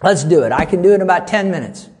 Let's do it. I can do it in about 10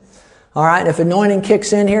 minutes. All right. If anointing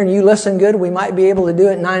kicks in here and you listen good, we might be able to do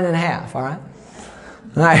it in 9.5. All right.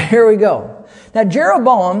 All right. Here we go. Now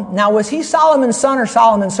Jeroboam, was he Solomon's son or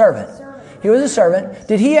Solomon's servant? He was a servant.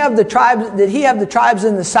 Did he have the tribes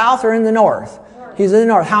in the south or in the north? He's in the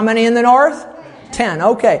north. How many in the north? 10.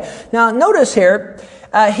 Okay. Now notice here,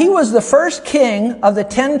 he was the first king of the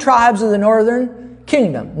 10 tribes of the northern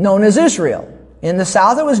kingdom, known as Israel. In the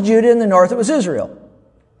south it was Judah, in the north it was Israel.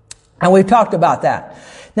 And we've talked about that.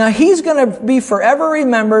 Now he's going to be forever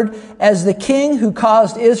remembered as the king who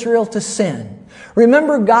caused Israel to sin.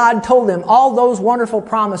 Remember, God told him all those wonderful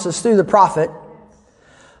promises through the prophet.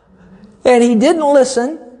 And he didn't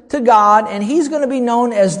listen to God, and he's going to be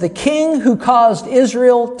known as the king who caused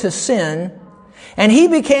Israel to sin. And he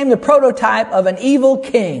became the prototype of an evil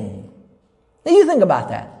king. Now you think about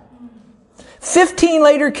that. 15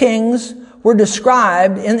 later kings were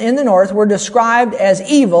described, in the north, were described as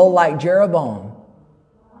evil like Jeroboam.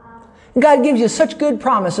 And God gives you such good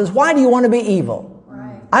promises. Why do you want to be evil?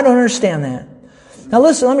 Right. I don't understand that. Now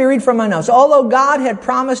listen, let me read from my notes. Although God had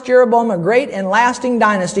promised Jeroboam a great and lasting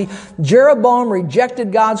dynasty, Jeroboam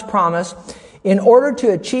rejected God's promise. In order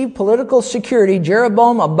to achieve political security,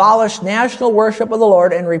 Jeroboam abolished national worship of the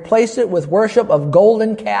Lord and replaced it with worship of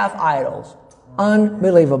golden calf idols.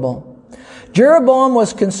 Unbelievable. Jeroboam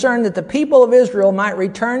was concerned that the people of Israel might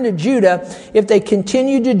return to Judah if they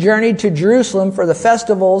continued to journey to Jerusalem for the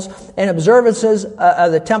festivals and observances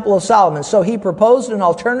of the Temple of Solomon. So he proposed an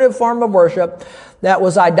alternative form of worship that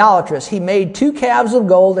was idolatrous. He made 2 calves of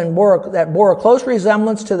gold and that bore a close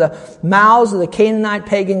resemblance to the mouths of the Canaanite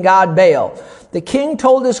pagan god Baal. The king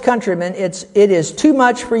told his countrymen, it is too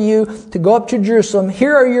much for you to go up to Jerusalem.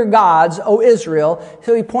 Here are your gods, O Israel.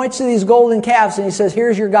 So he points to these golden calves and he says,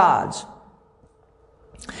 here's your gods.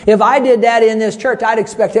 If I did that in this church, I'd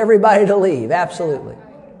expect everybody to leave. Absolutely.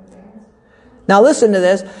 Now listen to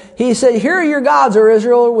this. He said, here are your gods, O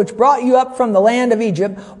Israel, which brought you up from the land of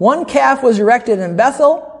Egypt. 1 calf was erected in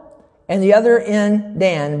Bethel and the other in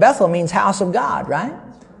Dan. Bethel means house of God, right?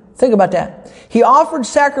 Think about that. He offered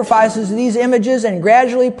sacrifices to these images and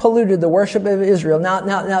gradually polluted the worship of Israel.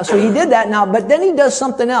 Now, so he did that now, but then he does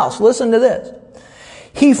something else. Listen to this.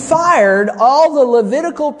 He fired all the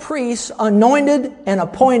Levitical priests anointed and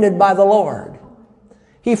appointed by the Lord.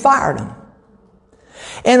 He fired them.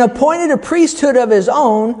 And appointed a priesthood of his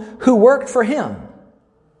own who worked for him.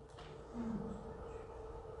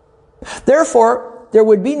 Therefore, there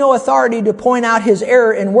would be no authority to point out his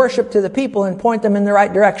error in worship to the people and point them in the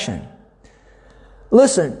right direction.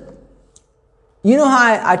 Listen, you know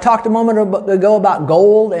how I talked a moment ago about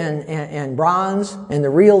gold and bronze and the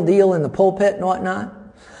real deal in the pulpit and whatnot?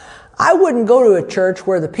 I wouldn't go to a church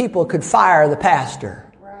where the people could fire the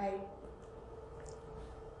pastor. Right.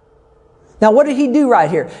 Now, what did he do right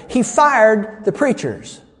here? He fired the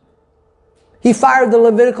preachers. He fired the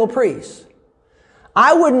Levitical priests.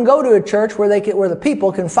 I wouldn't go to a church where the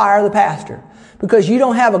people can fire the pastor, because you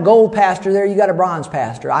don't have a gold pastor there, you got a bronze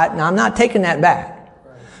pastor. Now, I'm not taking that back.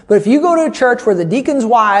 But if you go to a church where the deacons'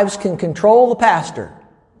 wives can control the pastor,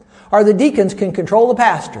 or the deacons can control the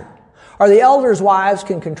pastor, or the elders' wives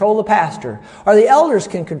can control the pastor, or the elders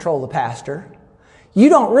can control the pastor, you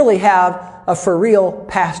don't really have a for real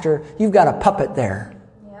pastor. You've got a puppet there.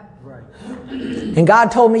 Yep. Right. And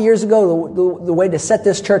God told me years ago the way to set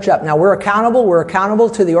this church up. Now we're accountable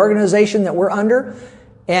to the organization that we're under.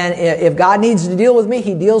 And if God needs to deal with me,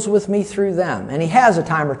 He deals with me through them. And He has a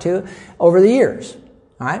time or two over the years.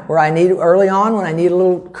 All right, where I need early on, when I need a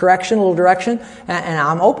little correction, a little direction, and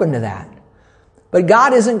I'm open to that. But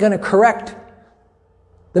God isn't going to correct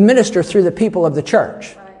the minister through the people of the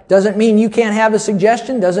church. Doesn't mean you can't have a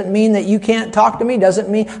suggestion. Doesn't mean that you can't talk to me. Doesn't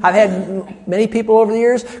mean... I've had many people over the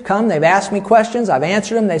years come. They've asked me questions. I've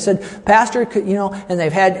answered them. They said, Pastor, and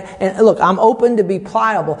they've had... And look, I'm open to be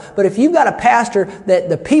pliable. But if you've got a pastor that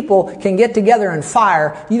the people can get together and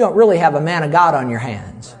fire, you don't really have a man of God on your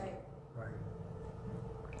hands.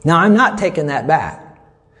 Now, I'm not taking that back.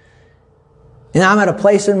 And I'm at a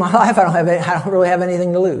place in my life I don't really have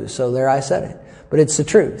anything to lose. So there I said it. But it's the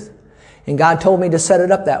truth. And God told me to set it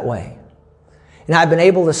up that way. And I've been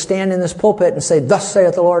able to stand in this pulpit and say, thus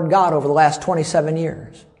saith the Lord God, over the last 27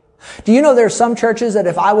 years. Do you know there are some churches that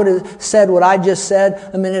if I would have said what I just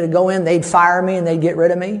said a minute ago they'd fire me and they'd get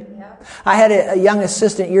rid of me? I had a young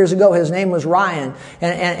assistant years ago. His name was Ryan,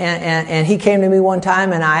 and he came to me one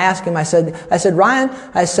time, and I asked him. I said, Ryan,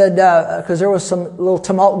 because there was some little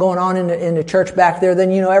tumult going on in the church back there.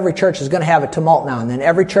 Then every church is going to have a tumult now and then.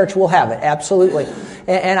 Every church will have it, absolutely.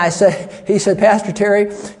 And he said, Pastor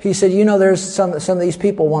Terry, he said, there's some of these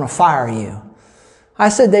people want to fire you. I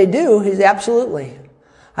said, they do. He said, absolutely.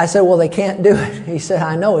 I said, well, they can't do it. He said,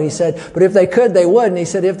 I know. He said, but if they could, they would. And he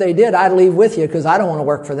said, if they did, I'd leave with you, because I don't want to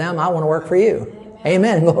work for them. I want to work for you.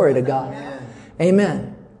 Amen. Glory to God.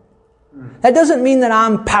 Amen. That doesn't mean that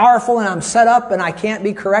I'm powerful and I'm set up and I can't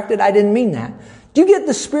be corrected. I didn't mean that. Do you get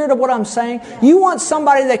the spirit of what I'm saying? You want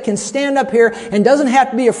somebody that can stand up here and doesn't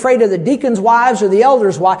have to be afraid of the deacons' wives or the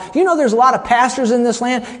elders' wives. You know there's a lot of pastors in this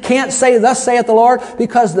land can't say, "Thus saith the Lord,"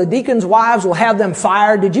 because the deacons' wives will have them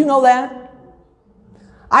fired. Did you know that?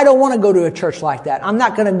 I don't want to go to a church like that. I'm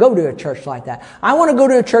not going to go to a church like that. I want to go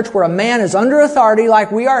to a church where a man is under authority like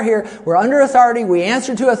we are here. We're under authority. We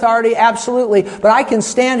answer to authority, absolutely. But I can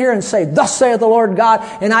stand here and say, "Thus saith the Lord God,"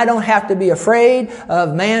 and I don't have to be afraid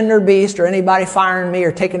of man or beast or anybody firing me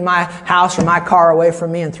or taking my house or my car away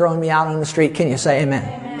from me and throwing me out on the street. Can you say amen?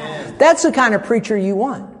 Amen. That's the kind of preacher you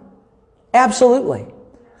want. Absolutely.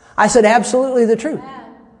 I said absolutely the truth.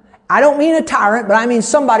 I don't mean a tyrant, but I mean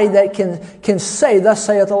somebody that can say, "Thus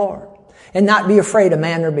saith the Lord," and not be afraid of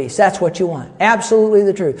man or beast. That's what you want. Absolutely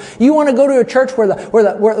the truth. You want to go to a church where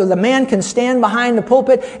the man can stand behind the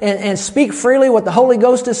pulpit and speak freely what the Holy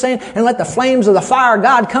Ghost is saying, and let the flames of the fire of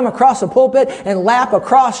God come across the pulpit and lap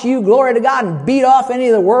across you, glory to God, and beat off any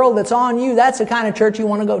of the world that's on you. That's the kind of church you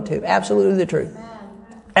want to go to. Absolutely the truth.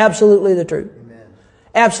 Absolutely the truth.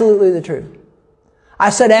 Absolutely the truth. I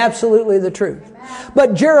said absolutely the truth.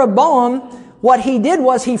 But Jeroboam, what he did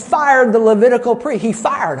was he fired the Levitical priest. He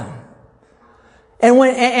fired them. And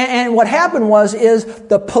what happened is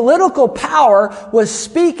the political power was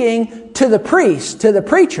speaking to the priests, to the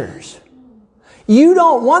preachers. You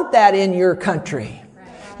don't want that in your country.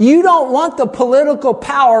 You don't want the political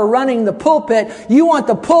power running the pulpit. You want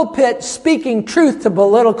the pulpit speaking truth to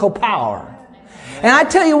political power. And I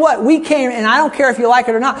tell you what, we came, and I don't care if you like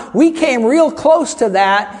it or not, we came real close to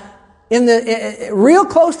that in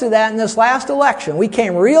this last election. We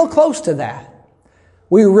came real close to that.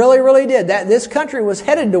 We really, really did. This country was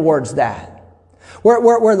headed towards that.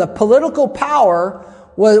 Where the political power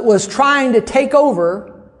was trying to take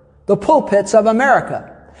over the pulpits of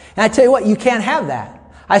America. And I tell you what, you can't have that.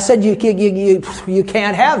 I said you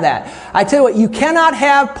can't have that. I tell you what, you cannot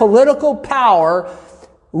have political power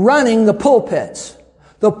running the pulpits.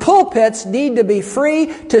 The pulpits need to be free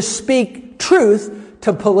to speak truth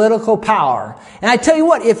to political power. And I tell you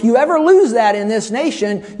what, if you ever lose that in this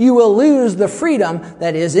nation, you will lose the freedom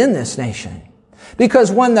that is in this nation. Because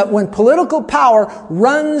when political power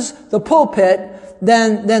runs the pulpit,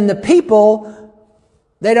 then the people,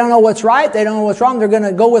 they don't know what's right, they don't know what's wrong. They're going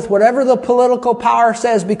to go with whatever the political power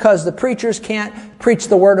says because the preachers can't preach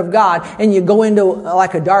the Word of God. And you go into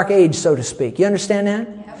like a dark age, so to speak. You understand that?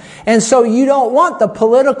 Yep. And so you don't want the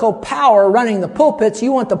political power running the pulpits.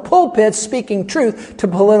 You want the pulpits speaking truth to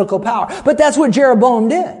political power. But that's what Jeroboam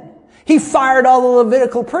did. He fired all the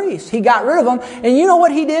Levitical priests. He got rid of them. And you know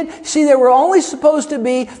what he did? See, they were only supposed to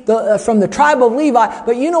be from the tribe of Levi.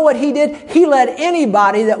 But you know what he did? He let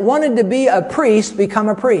anybody that wanted to be a priest become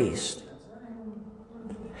a priest.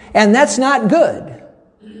 And that's not good.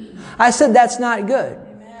 I said that's not good.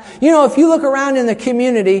 You know, if you look around in the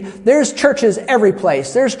community, there's churches every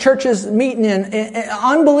place. There's churches meeting in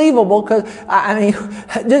unbelievable, because, I mean,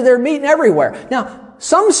 they're meeting everywhere. Now,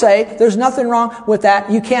 some say there's nothing wrong with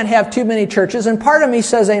that. You can't have too many churches, and part of me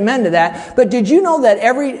says amen to that. But did you know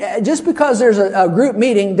that just because there's a group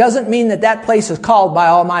meeting doesn't mean that place is called by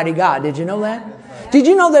Almighty God? Did you know that? Did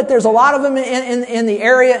you know that there's a lot of them in the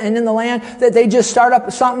area and in the land that they just start up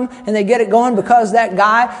something and they get it going because that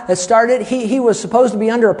guy that started, he was supposed to be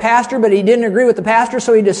under a pastor, but he didn't agree with the pastor,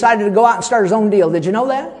 so he decided to go out and start his own deal. Did you know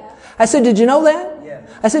that? I said, did you know that? Yeah.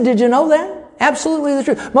 I said, did you know that? Absolutely the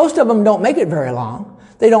truth. Most of them don't make it very long.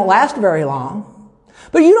 They don't last very long.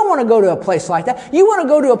 But you don't want to go to a place like that. You want to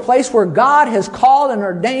go to a place where God has called and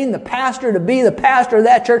ordained the pastor to be the pastor of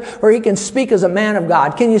that church, where he can speak as a man of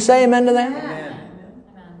God. Can you say amen to that? Amen.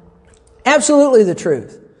 Absolutely the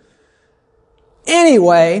truth.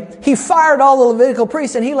 Anyway, he fired all the Levitical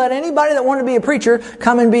priests, and he let anybody that wanted to be a preacher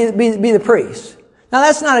come and be the priest. Now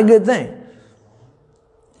that's not a good thing.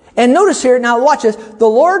 And notice here, now watch this. The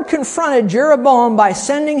Lord confronted Jeroboam by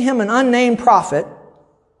sending him an unnamed prophet.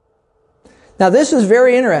 Now this is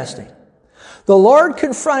very interesting. The Lord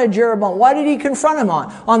confronted Jeroboam. Why did he confront him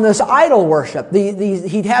on? On this idol worship.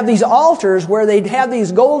 He'd have these altars where they'd have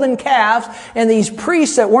these golden calves, and these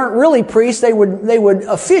priests that weren't really priests, they would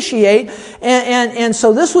officiate. And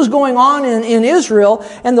so this was going on in Israel.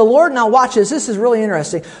 And the Lord, now watch this is really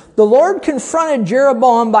interesting. The Lord confronted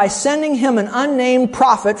Jeroboam by sending him an unnamed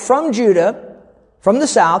prophet from Judah, from the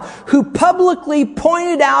south, who publicly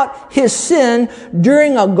pointed out his sin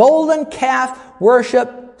during a golden calf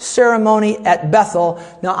worship ceremony at Bethel.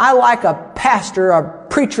 Now, I like a pastor, a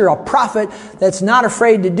preacher, a prophet that's not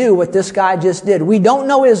afraid to do what this guy just did. We don't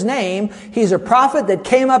know his name. He's a prophet that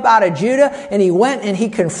came up out of Judah, and he went and he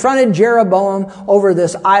confronted Jeroboam over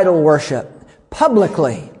this idol worship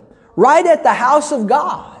publicly, right at the house of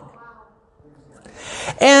God.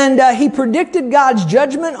 And he predicted God's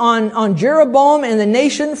judgment on Jeroboam and the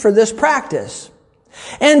nation for this practice.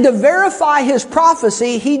 And to verify his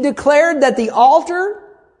prophecy, he declared that the altar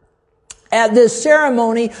at this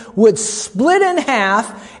ceremony would split in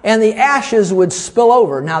half and the ashes would spill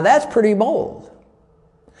over. Now that's pretty bold.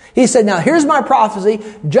 He said, now here's my prophecy,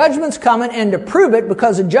 judgment's coming, and to prove it,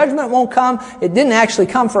 because the judgment won't come, it didn't actually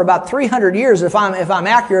come for about 300 years if I'm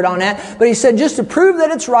accurate on that, but he said just to prove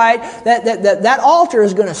that it's right, that altar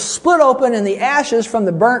is going to split open and the ashes from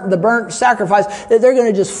the burnt sacrifice, that they're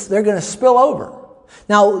going to spill over.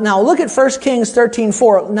 Now look at 1 Kings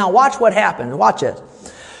 13:4. Now watch what happened. Watch it.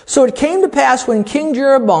 So it came to pass when King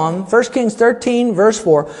Jeroboam, 1 Kings 13, verse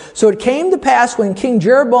 4, so it came to pass when King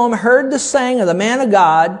Jeroboam heard the saying of the man of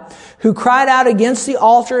God, who cried out against the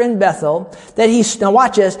altar in Bethel, that now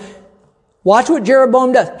watch this, watch what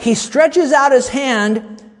Jeroboam does. He stretches out his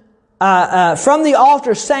hand from the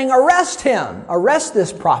altar saying, arrest him, arrest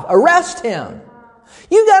this prophet, arrest him.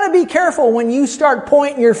 You got to be careful when you start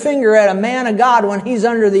pointing your finger at a man of God when he's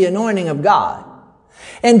under the anointing of God.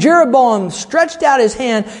 And Jeroboam stretched out his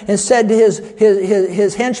hand and said to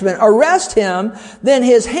his henchmen, arrest him. Then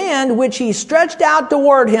his hand, which he stretched out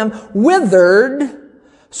toward him, withered,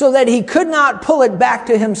 so that he could not pull it back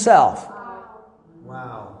to himself.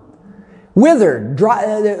 Wow. Withered,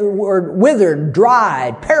 dried,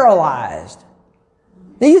 paralyzed.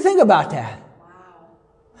 Now you think about that.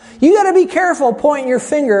 You got to be careful pointing your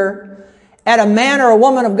finger at a man or a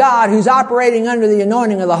woman of God who's operating under the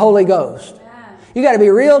anointing of the Holy Ghost. You got to be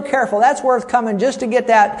real careful. That's worth coming just to get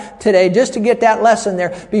that today, just to get that lesson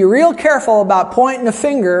there. Be real careful about pointing a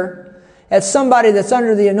finger at somebody that's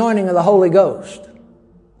under the anointing of the Holy Ghost.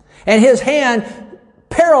 And his hand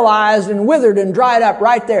paralyzed and withered and dried up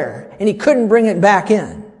right there. And he couldn't bring it back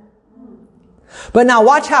in. But now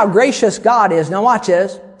watch how gracious God is. Now watch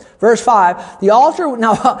this. Verse 5, the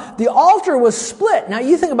altar was split. Now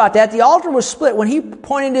you think about that. The altar was split. When he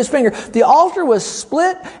pointed his finger, the altar was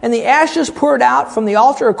split and the ashes poured out from the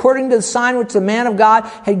altar according to the sign which the man of God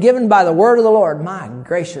had given by the word of the Lord. My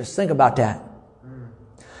gracious, think about that.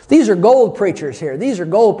 These are gold preachers here. These are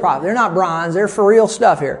gold prophets. They're not bronze. They're for real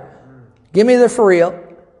stuff here. Give me the for real.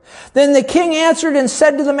 Then the king answered and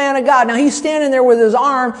said to the man of God. Now he's standing there with his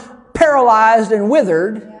arm paralyzed and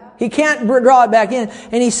withered. He can't draw it back in.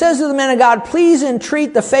 And he says to the man of God, please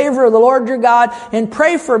entreat the favor of the Lord your God and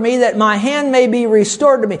pray for me that my hand may be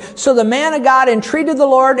restored to me. So the man of God entreated the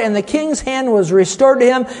Lord, and the king's hand was restored to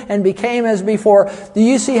him and became as before. Do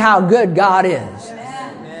you see how good God is?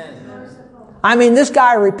 Amen. I mean, this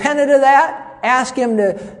guy repented of that, asked him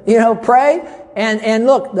to, pray. And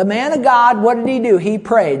look, the man of God, what did he do? He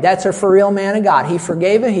prayed. That's a for real man of God. He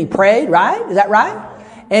forgave him. He prayed, right? Is that right?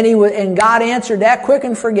 And God answered that quick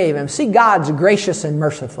and forgave him. See, God's gracious and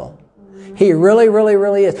merciful. He really, really,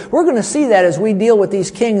 really is. We're going to see that as we deal with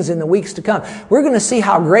these kings in the weeks to come. We're going to see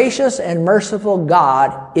how gracious and merciful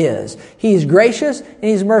God is. He's gracious and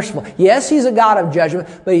He's merciful. Yes, He's a God of judgment,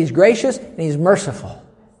 but He's gracious and He's merciful.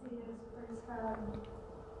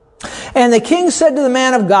 And the king said to the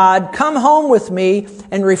man of God, come home with me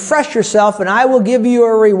and refresh yourself, and I will give you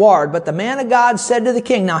a reward. But the man of God said to the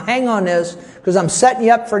king, now hang on this, because I'm setting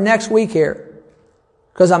you up for next week here.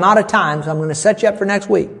 Because I'm out of time, so I'm going to set you up for next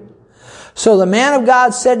week. So the man of God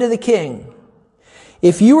said to the king,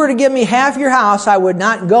 if you were to give me half your house, I would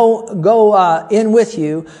not go in with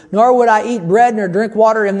you, nor would I eat bread nor drink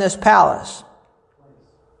water in this palace.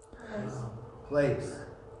 Place.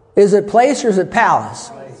 Is it place or is it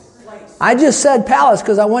palace? I just said palace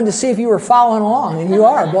because I wanted to see if you were following along, and you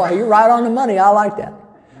are. Boy, you're right on the money. I like that.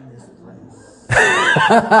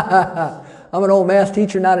 I'm an old math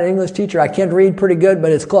teacher, not an English teacher. I can't read pretty good,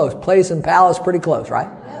 but it's close. Place and palace, pretty close,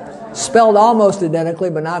 right? Spelled almost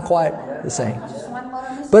identically, but not quite the same.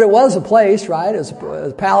 But it was a place, right? It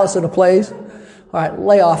was a palace and a place. All right,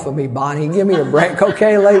 lay off of me, Bonnie. Give me a break,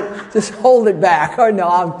 okay? Just hold it back. Oh, no,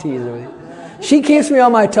 I'm teasing with you. She keeps me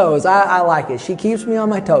on my toes. I like it. She keeps me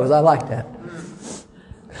on my toes. I like that.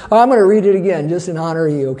 I'm going to read it again just in honor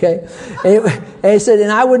of you, okay? And he said,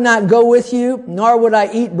 and I would not go with you, nor would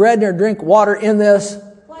I eat bread nor drink water in this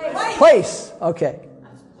place. Okay.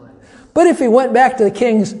 But if he went back to the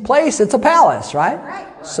king's place, it's a palace, right?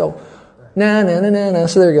 So, no.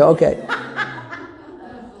 So there you go. Okay.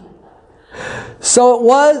 So it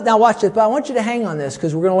was, now watch this, but I want you to hang on this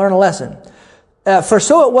because we're going to learn a lesson. For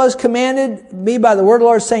so it was commanded me by the word of the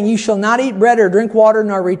Lord, saying, you shall not eat bread or drink water,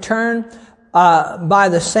 nor return by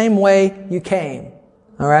the same way you came.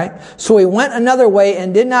 All right? So he went another way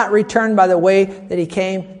and did not return by the way that he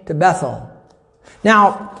came to Bethel.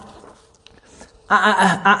 Now,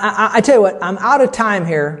 I tell you what, I'm out of time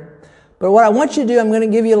here, But what I want you to do, I'm going to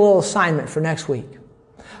give you a little assignment for next week.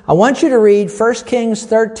 I want you to read 1 Kings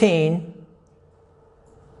 13,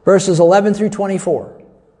 verses 11 through 24.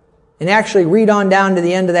 And actually read on down to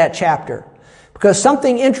the end of that chapter. Because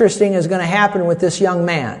something interesting is going to happen with this young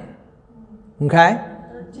man. Okay?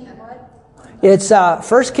 It's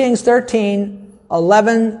 1 Kings 13,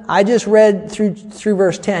 11. I just read through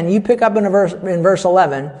verse 10. You pick up in verse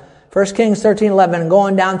 11. 1 Kings 13, 11, and go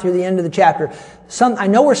on down through the end of the chapter. I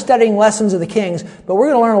know we're studying lessons of the kings, but we're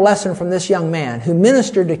going to learn a lesson from this young man who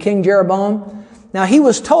ministered to King Jeroboam. Now, he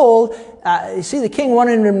was told, you see, the king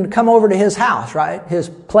wanted him to come over to his house, right? His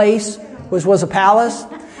place, which was a palace,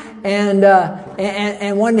 and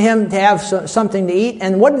wanted him to have something to eat.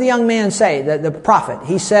 And what did the young man say, the prophet?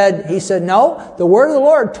 He said, no, the word of the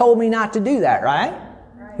Lord told me not to do that, right?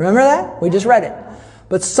 Remember that? We just read it.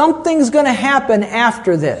 But something's going to happen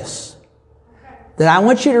after this that I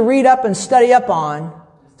want you to read up and study up on.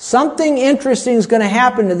 Something interesting is going to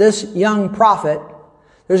happen to this young prophet.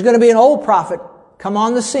 There's going to be an old prophet come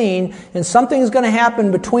on the scene, and something's going to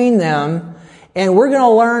happen between them, and we're going to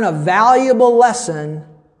learn a valuable lesson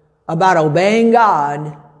about obeying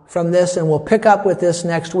God from this, and we'll pick up with this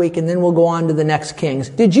next week, and then we'll go on to the next Kings.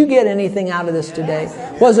 Did you get anything out of this today?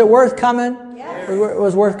 Was it worth coming? Yes. It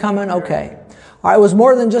was worth coming? Okay. All right, it was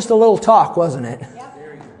more than just a little talk, wasn't it?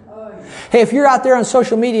 Hey, if you're out there on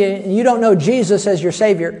social media and you don't know Jesus as your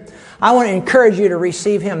Savior, I want to encourage you to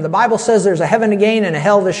receive Him. The Bible says there's a heaven to gain and a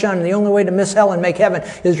hell to shun. And the only way to miss hell and make heaven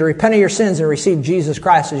is to repent of your sins and receive Jesus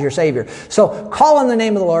Christ as your Savior. So call on the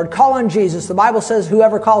name of the Lord. Call on Jesus. The Bible says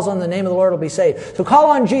whoever calls on the name of the Lord will be saved. So call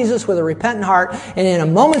on Jesus with a repentant heart, and in a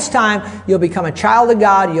moment's time, you'll become a child of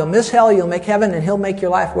God. You'll miss hell, you'll make heaven, and He'll make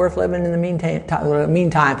your life worth living in the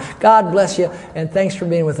meantime. God bless you, and thanks for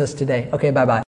being with us today. Okay, bye-bye.